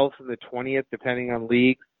 12th and the 20th, depending on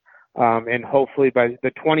leagues. And hopefully by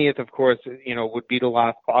the 20th, of course, would be the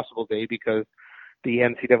last possible day because the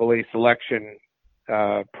NCAA selection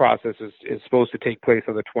process is supposed to take place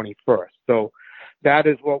on the 21st. So that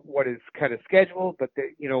is what is kind of scheduled. But,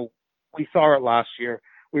 we saw it last year.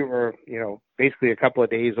 We were, basically a couple of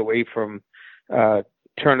days away from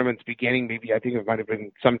tournaments beginning. Maybe I think it might have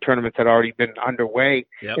been some tournaments had already been underway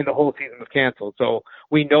and the whole season was canceled. So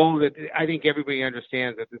we know that I think everybody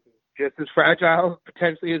understands that this is just as fragile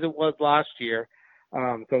potentially as it was last year.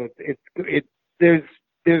 So there's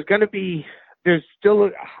still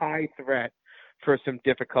a high threat for some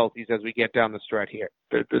difficulties as we get down the stretch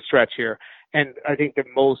here. And I think the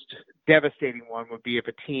most devastating one would be if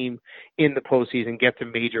a team in the postseason gets a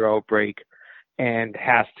major outbreak and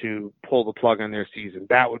has to pull the plug on their season.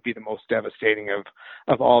 That would be the most devastating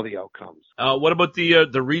of all the outcomes. What about the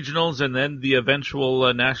regionals and then the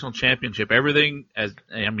eventual national championship? Everything's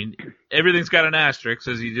got an asterisk,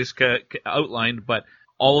 as you just outlined, but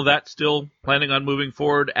all of that still planning on moving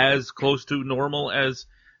forward as close to normal as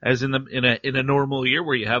in a normal year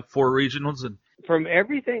where you have 4 regionals. And from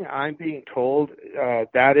everything I'm being told,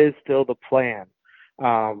 that is still the plan.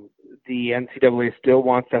 The NCAA still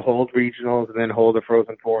wants to hold regionals and then hold a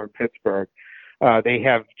Frozen Four in Pittsburgh. They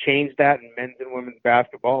have changed that in men's and women's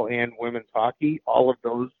basketball and women's hockey. All of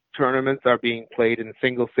those tournaments are being played in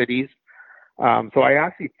single cities. So I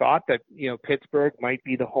actually thought that, Pittsburgh might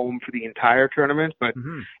be the home for the entire tournament, but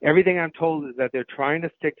everything I'm told is that they're trying to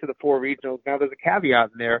stick to the 4 regionals. Now there's a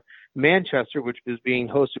caveat in there. Manchester, which is being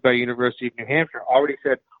hosted by University of New Hampshire, already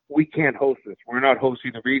said, we can't host this. We're not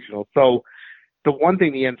hosting the regional. So the one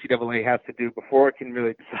thing the NCAA has to do before it can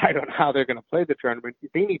really decide on how they're going to play the tournament,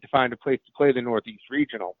 they need to find a place to play the Northeast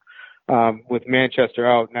Regional with Manchester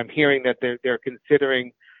out. And I'm hearing that they're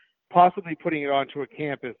considering possibly putting it onto a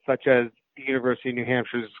campus such as the University of New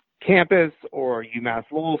Hampshire's campus or UMass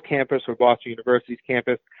Lowell's campus or Boston University's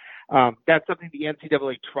campus. That's something the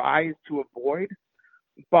NCAA tries to avoid,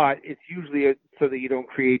 but it's usually so that you don't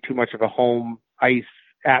create too much of a home ice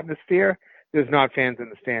atmosphere. There's not fans in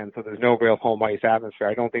the stands, so there's no real home ice atmosphere.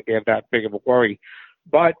 I don't think they have that big of a worry.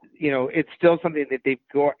 But, it's still something that they've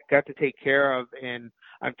got to take care of, and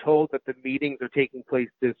I'm told that the meetings are taking place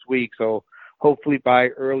this week, so hopefully by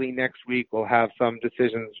early next week we'll have some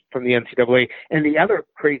decisions from the NCAA. And the other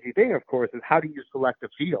crazy thing, of course, is how do you select a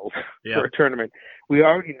field for a tournament? We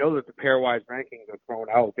already know that the pairwise rankings are thrown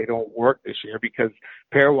out. They don't work this year because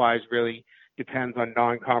pairwise really depends on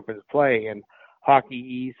non-conference play, and Hockey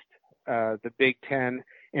East, the Big Ten,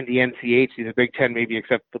 and the NCHC, the Big Ten maybe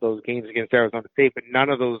except for those games against Arizona State, but none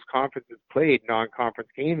of those conferences played non-conference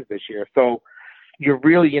games this year. So you're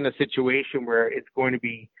really in a situation where it's going to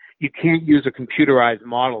be, you can't use a computerized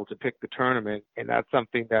model to pick the tournament, and that's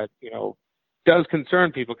something that, does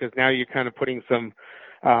concern people because now you're kind of putting some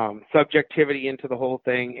subjectivity into the whole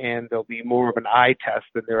thing, and there'll be more of an eye test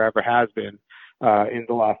than there ever has been in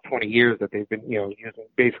the last 20 years that they've been,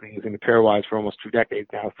 using the pairwise for almost 2 decades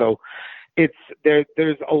now. So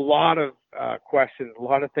there's a lot of questions, a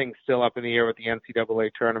lot of things still up in the air with the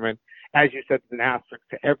NCAA tournament. As you said, there's an asterisk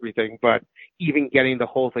to everything, but even getting the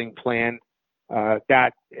whole thing planned,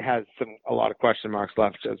 that has a lot of question marks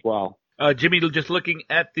left as well. Jimmy, just looking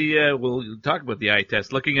at we'll talk about the eye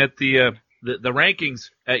test, looking at the rankings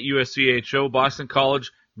at USCHO, Boston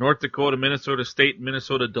College, North Dakota, Minnesota State,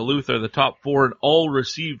 Minnesota Duluth are the top 4 and all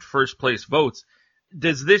received first place votes.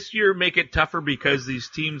 Does this year make it tougher because these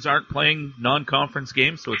teams aren't playing non-conference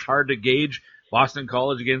games, so it's hard to gauge Boston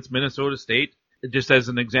College against Minnesota State, just as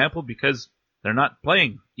an example, because they're not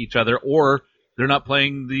playing each other or they're not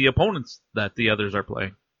playing the opponents that the others are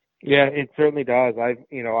playing? Yeah, it certainly does. I've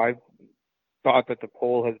thought that the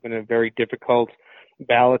poll has been a very difficult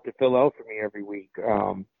ballot to fill out for me every week.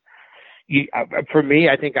 For me,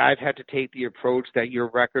 I think I've had to take the approach that your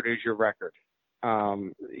record is your record.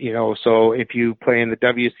 So if you play in the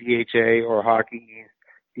WCHA or Hockey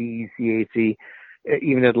East, DECAC,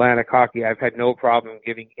 even Atlantic Hockey, I've had no problem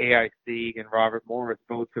giving AIC and Robert Morris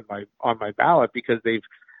votes on my ballot because they've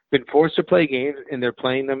been forced to play games and they're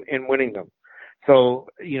playing them and winning them. So,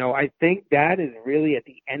 I think that is really at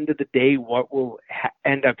the end of the day what will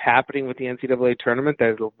end up happening with the NCAA tournament,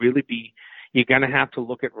 that it'll really be, you're going to have to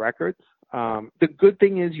look at records. The good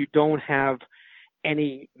thing is you don't have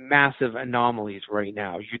any massive anomalies right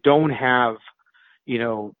now. You don't have,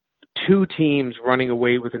 two teams running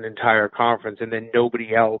away with an entire conference and then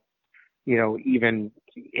nobody else, even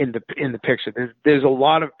in the picture. There's a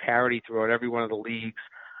lot of parity throughout every one of the leagues.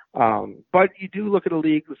 But you do look at a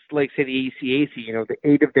league like, say, the ACAC, the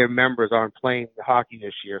 8 of their members aren't playing hockey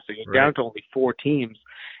this year, so you're down to only 4 teams.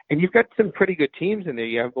 And you've got some pretty good teams in there.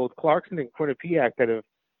 You have both Clarkson and Quinnipiac that have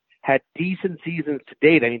had decent seasons to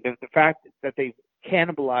date. I mean, the fact that they've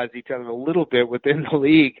cannibalized each other a little bit within the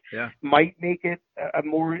league might make it a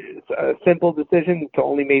more simple decision to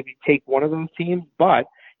only maybe take one of those teams, but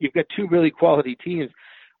you've got 2 really quality teams.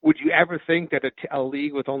 Would you ever think that a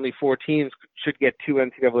league with only 4 teams should get 2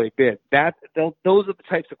 NCAA bids? Those are the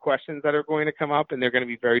types of questions that are going to come up, and they're going to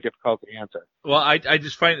be very difficult to answer. Well, I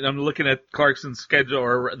just find, I'm looking at Clarkson's schedule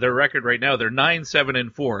or their record right now. They're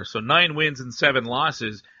 9-7-4, so 9 wins and 7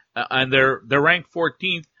 losses, and they're ranked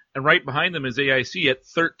 14th, and right behind them is AIC at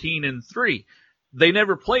 13-3. They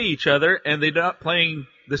never play each other, and they're not playing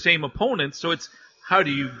the same opponents. So it's how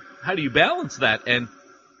do you balance that? And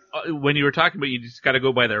when you were talking about you just got to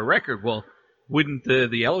go by their record, well, wouldn't the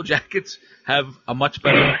Yellow Jackets have a much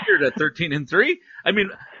better record at 13-3? I mean,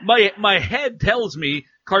 my head tells me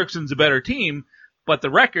Clarkson's a better team, but the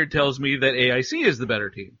record tells me that AIC is the better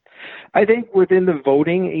team. I think within the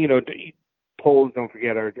voting, polls, don't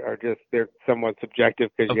forget, are just, they're somewhat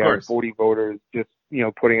subjective because you have 40 voters just,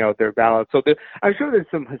 putting out their ballots. So I'm sure there's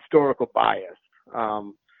some historical bias.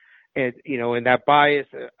 And that bias,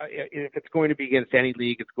 if it's going to be against any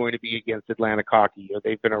league, it's going to be against Atlantic Hockey.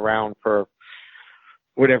 They've been around for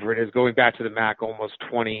whatever it is, going back to the MAC almost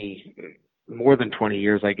more than 20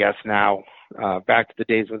 years, I guess now, back to the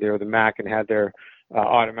days when they were the MAC and had their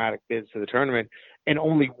automatic bids to the tournament. And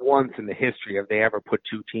only once in the history have they ever put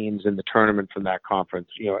 2 teams in the tournament from that conference.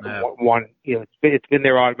 One, it's been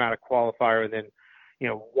their automatic qualifier, and then,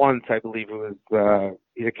 once I believe it was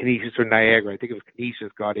either Canisius or Niagara. I think it was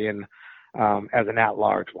Canisius got in as an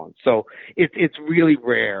at-large one. So it's really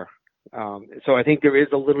rare. So I think there is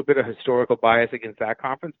a little bit of historical bias against that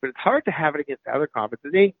conference, but it's hard to have it against other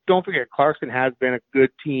conferences. Don't forget, Clarkson has been a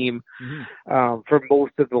good team for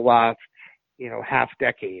most of the last, half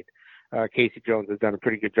decade. Casey Jones has done a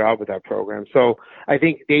pretty good job with that program. So I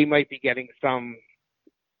think they might be getting some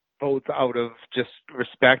votes out of just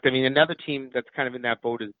respect. I mean, another team that's kind of in that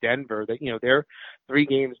boat is Denver. That they're 3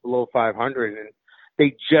 games below 500, and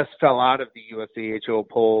they just fell out of the USCHO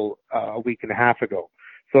poll a week and a half ago.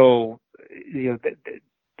 So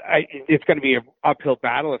it's going to be an uphill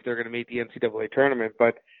battle if they're going to make the NCAA tournament.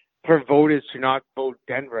 But for voters to not vote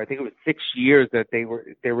Denver, I think it was 6 years that they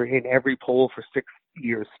were in every poll for 6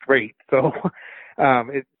 years straight. So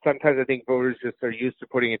sometimes I think voters just are used to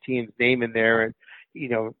putting a team's name in there, and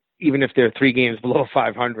even if they're 3 games below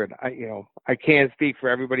 500, I can't speak for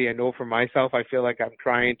everybody. I know for myself, I feel like I'm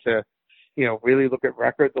trying to, really look at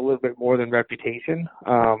records a little bit more than reputation.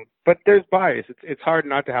 But there's bias. It's hard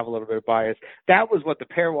not to have a little bit of bias. That was what the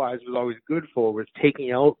pairwise was always good for, was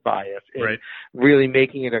taking out bias and really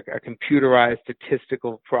making it a computerized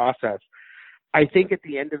statistical process. I think at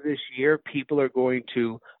the end of this year, people are going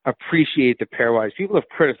to appreciate the pairwise. People have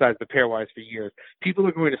criticized the pairwise for years. People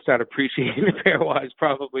are going to start appreciating the pairwise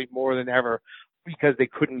probably more than ever because they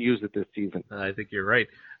couldn't use it this season. I think you're right.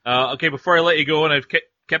 Okay, before I let you go, and I've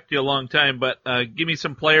kept you a long time, but give me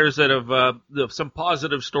some players that have some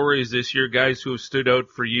positive stories this year, guys who have stood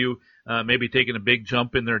out for you, maybe taking a big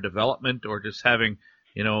jump in their development or just having,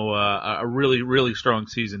 a really, really strong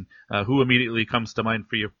season. Who immediately comes to mind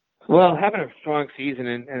for you? Well, having a strong season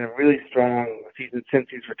and a really strong season since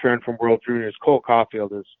he's returned from World Juniors, Cole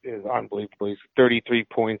Caulfield is unbelievable. He's 33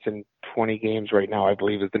 points in 20 games right now, I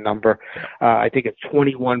believe is the number. I think it's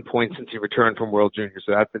 21 points since he returned from World Juniors,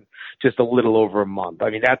 so that's been just a little over a month.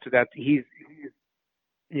 I mean, he's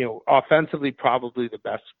offensively probably the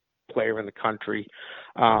best player in the country.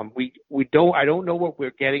 I don't know what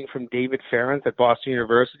we're getting from David Ferentz at Boston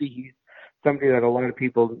University. He's somebody that a lot of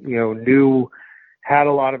people knew had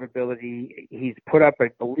a lot of ability. He's put up, I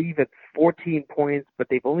believe it's 14 points, but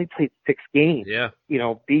they've only played 6 games. Yeah.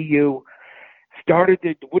 BU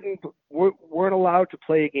weren't allowed to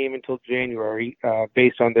play a game until January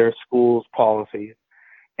based on their school's policies.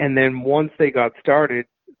 And then once they got started,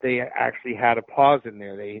 they actually had a pause in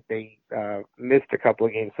there. They missed a couple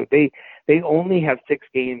of games. So they only have 6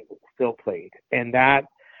 games still played. And that,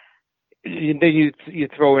 then you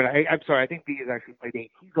throw in, I'm sorry, I think BU's actually played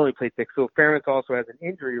 8. He's only played 6. So Ferentz also has an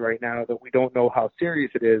injury right now that we don't know how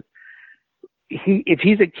serious it is. If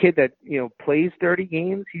he's a kid that, plays 30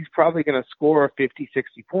 games, he's probably going to score 50,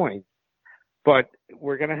 60 points. But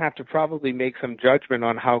we're going to have to probably make some judgment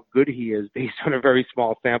on how good he is based on a very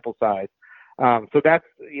small sample size. So that's,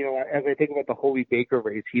 as I think about the Hobey Baker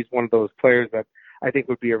race, he's one of those players that I think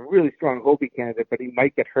would be a really strong Hobey candidate, but he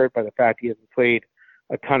might get hurt by the fact he hasn't played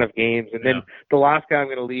a ton of games. And then the last guy I'm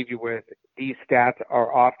going to leave you with, these stats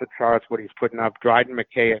are off the charts, what he's putting up. Dryden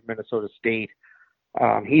McKay at Minnesota State.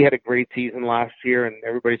 He had a great season last year, and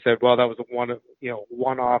everybody said, well, that was a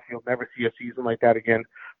one-off. You'll never see a season like that again.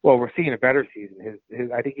 Well, we're seeing a better season.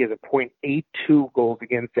 I think he has a .82 goals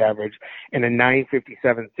against average and a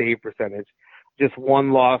 .957 save percentage. Just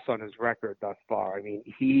one loss on his record thus far. I mean,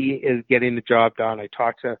 he is getting the job done. I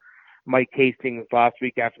talked to Mike Hastings last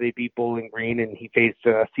week after they beat Bowling Green, and he faced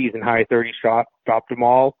a season-high 30 shots, stopped them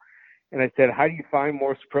all. And I said, how do you find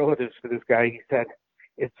more superlatives for this guy? He said,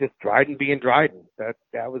 it's just Dryden being Dryden. That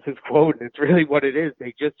was his quote, and it's really what it is.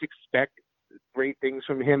 They just expect great things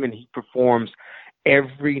from him, and he performs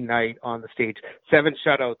every night on the stage. 7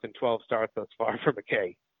 shutouts and 12 starts thus far for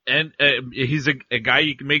McKay. And he's a guy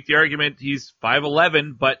you can make the argument he's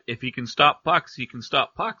 5'11", but if he can stop pucks, he can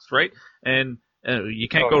stop pucks, right? And you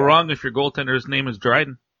can't go wrong if your goaltender's name is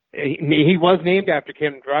Dryden. He was named after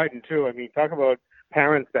Kim Dryden, too. I mean, talk about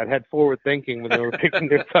parents that had forward thinking when they were picking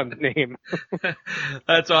their son's name.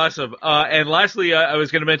 That's awesome. And lastly, I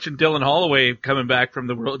was going to mention Dylan Holloway coming back from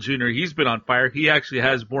the World Junior. He's been on fire. He actually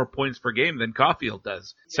has more points per game than Caulfield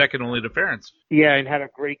does, second only to Ferentz. Yeah, and had a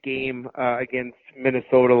great game against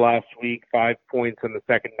Minnesota last week, 5 points on the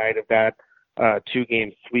second night of that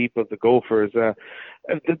 2-game sweep of the Gophers.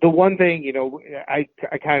 The one thing, I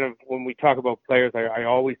kind of, when we talk about players, I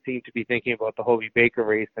always seem to be thinking about the Hobey Baker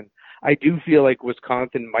race, and I do feel like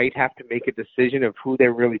Wisconsin might have to make a decision of who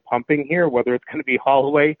they're really pumping here, whether it's going to be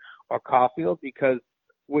Holloway or Caulfield, because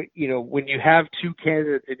when you have 2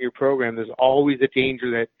 candidates in your program, there's always a danger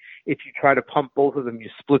that if you try to pump both of them, you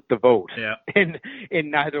split the vote. Yeah. And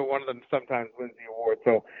neither one of them sometimes wins the award.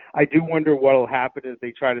 So I do wonder what will happen as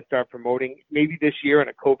they try to start promoting. Maybe this year in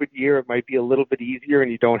a COVID year, it might be a little bit easier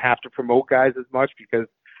and you don't have to promote guys as much because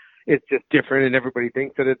it's just different and everybody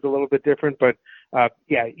thinks that it's a little bit different. But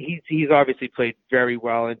he's obviously played very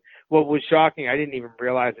well. And what was shocking, I didn't even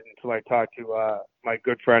realize it until I talked to my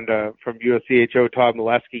good friend from USCHO, Todd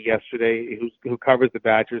Molesky, yesterday, who covers the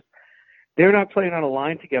Badgers. They're not playing on a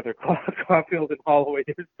line together, Caulfield and Holloway.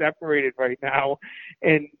 They're separated right now.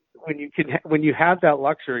 And when you have that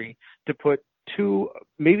luxury to put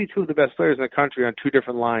maybe two of the best players in the country on 2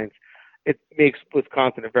 different lines, it makes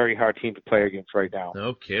Wisconsin a very hard team to play against right now.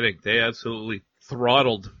 No kidding. They absolutely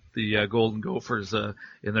throttled the Golden Gophers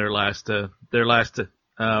in their last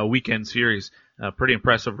weekend series. Pretty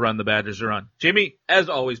impressive run the Badgers are on. Jimmy, as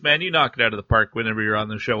always, man, you knock it out of the park whenever you're on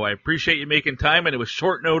the show. I appreciate you making time, and it was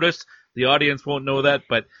short notice. The audience won't know that,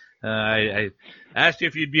 but I asked you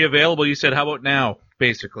if you'd be available. You said, how about now,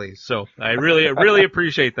 basically. So I really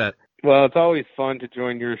appreciate that. Well, it's always fun to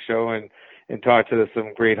join your show and talk to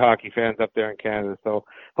some great hockey fans up there in Canada. So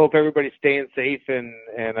hope everybody's staying safe, and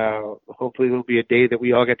hopefully there'll be a day that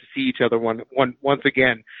we all get to see each other once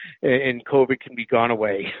again, and COVID can be gone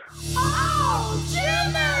away. Oh, Jimmy!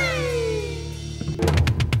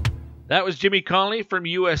 That was Jimmy Connolly from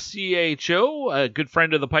USCHO, a good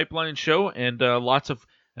friend of the Pipeline Show, and lots of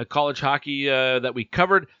college hockey that we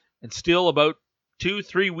covered, and still about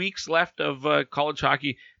 2-3 weeks left of college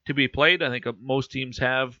hockey to be played. I think most teams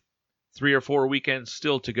have 3 or 4 weekends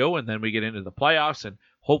still to go, and then we get into the playoffs, and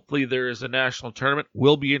hopefully there is a national tournament.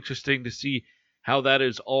 Will be interesting to see how that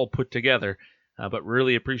is all put together, but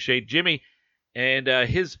really appreciate Jimmy and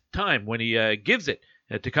his time when he gives it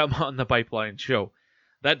to come on the Pipeline Show.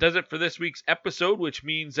 That does it for this week's episode, which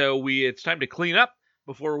means it's time to clean up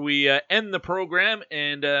before we end the program,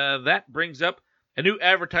 and that brings up a new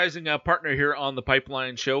advertising partner here on the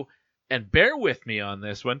Pipeline Show. And bear with me on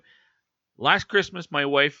this one. Last Christmas, my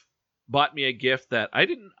wife bought me a gift that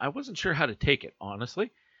I wasn't sure how to take it,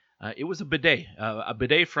 honestly. It was a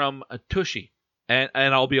bidet from Tushy. And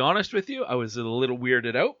I'll be honest with you, I was a little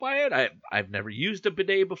weirded out by it. I've never used a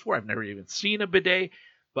bidet before. I've never even seen a bidet.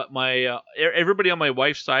 But my everybody on my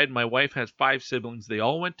wife's side, my wife has 5 siblings. They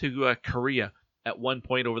all went to Korea at one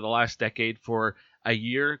point over the last decade for a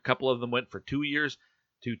year. A couple of them went for 2 years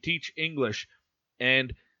to teach English.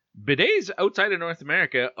 And bidets outside of North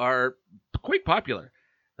America are quite popular.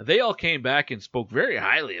 They all came back and spoke very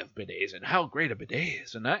highly of bidets and how great a bidet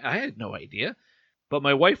is. And I had no idea. But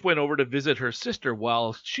my wife went over to visit her sister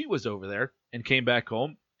while she was over there and came back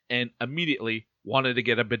home and immediately wanted to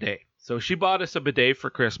get a bidet. So she bought us a bidet for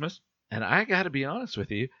Christmas. And I got to be honest with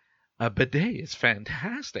you, a bidet is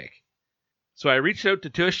fantastic. So I reached out to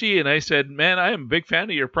Tushy and I said, man, I am a big fan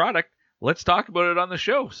of your product. Let's talk about it on the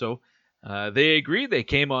show. So they agreed. They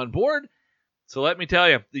came on board. So let me tell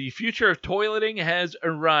you, the future of toileting has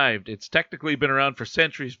arrived. It's technically been around for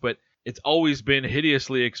centuries, but it's always been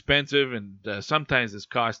hideously expensive, and sometimes it's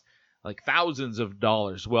cost like thousands of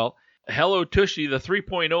dollars. Well, Hello Tushy, the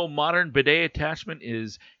 3.0 modern bidet attachment,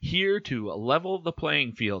 is here to level the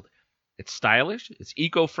playing field. It's stylish, it's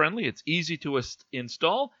eco-friendly, it's easy to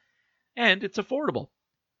install, and it's affordable.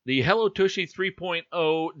 The Hello Tushy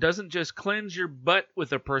 3.0 doesn't just cleanse your butt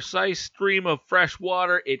with a precise stream of fresh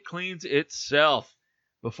water, it cleans itself.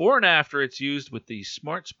 Before and after, it's used with the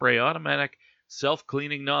Smart Spray automatic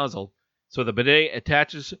self-cleaning nozzle. So the bidet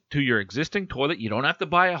attaches to your existing toilet. You don't have to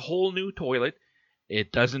buy a whole new toilet.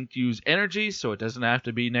 It doesn't use energy, so it doesn't have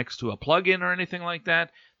to be next to a plug-in or anything like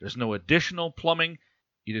that. There's no additional plumbing.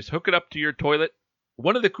 You just hook it up to your toilet.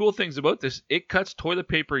 One of the cool things about this, it cuts toilet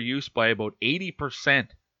paper use by about 80%.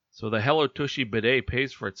 So the Hello Tushy bidet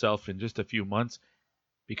pays for itself in just a few months.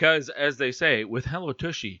 Because, as they say, with Hello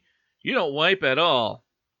Tushy, you don't wipe at all.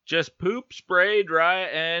 Just poop, spray, dry,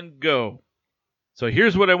 and go. So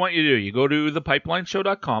here's what I want you to do. You go to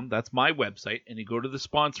thepipelineshow.com, that's my website, and you go to the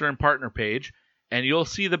sponsor and partner page, and you'll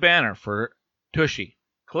see the banner for Tushy.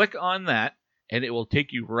 Click on that, and it will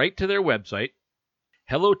take you right to their website,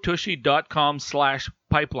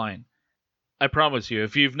 hellotushy.com/pipeline. I promise you,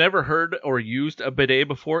 if you've never heard or used a bidet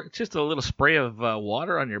before, it's just a little spray of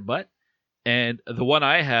water on your butt. And the one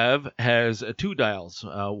I have has 2 dials.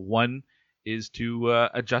 One is to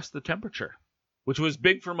adjust the temperature, which was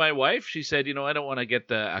big for my wife. She said, I don't want to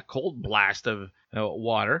get a cold blast of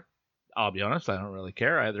water. I'll be honest, I don't really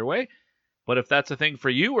care either way. But if that's a thing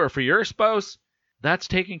for you or for your spouse, that's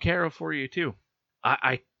taken care of for you too.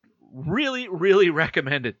 I really, really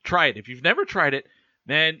recommend it. Try it. If you've never tried it,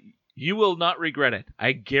 man, you will not regret it.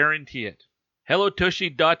 I guarantee it.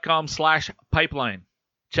 hellotushy.com/pipeline.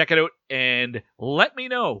 Check it out and let me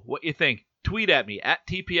know what you think. Tweet at me at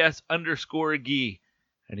TPS_Guy.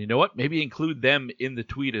 And you know what? Maybe include them in the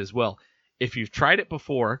tweet as well. If you've tried it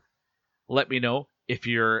before, let me know. If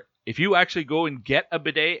you actually go and get a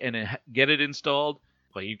bidet and get it installed,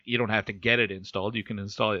 well, you don't have to get it installed. You can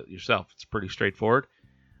install it yourself. It's pretty straightforward.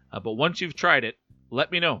 But once you've tried it, let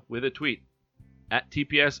me know with a tweet at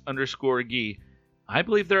TPS_Guy. I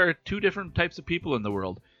believe there are 2 different types of people in the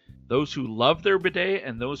world. Those who love their bidet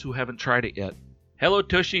and those who haven't tried it yet.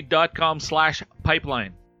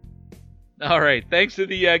 hellotushy.com/pipeline. All right. Thanks to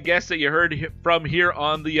the guests that you heard from here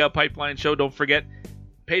on the Pipeline Show. Don't forget,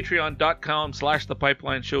 patreon.com/the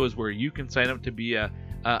Pipeline Show is where you can sign up to be a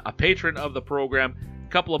patron of the program. A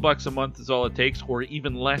couple of bucks a month is all it takes, or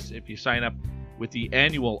even less if you sign up with the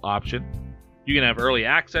annual option. You can have early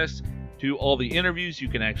access to all the interviews. You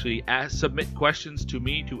can actually submit questions to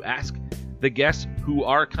me to ask the guests who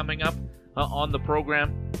are coming up on the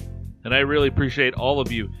program. And I really appreciate all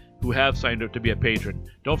of you who have signed up to be a patron.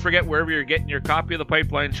 Don't forget, wherever you're getting your copy of the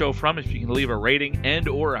Pipeline Show from, if you can leave a rating and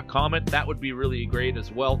or a comment, that would be really great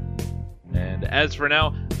as well. And as for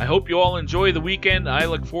now, I hope you all enjoy the weekend. I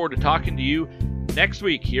look forward to talking to you next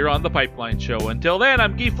week here on the Pipeline Show. Until then,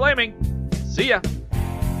 I'm Guy Flaming. See ya.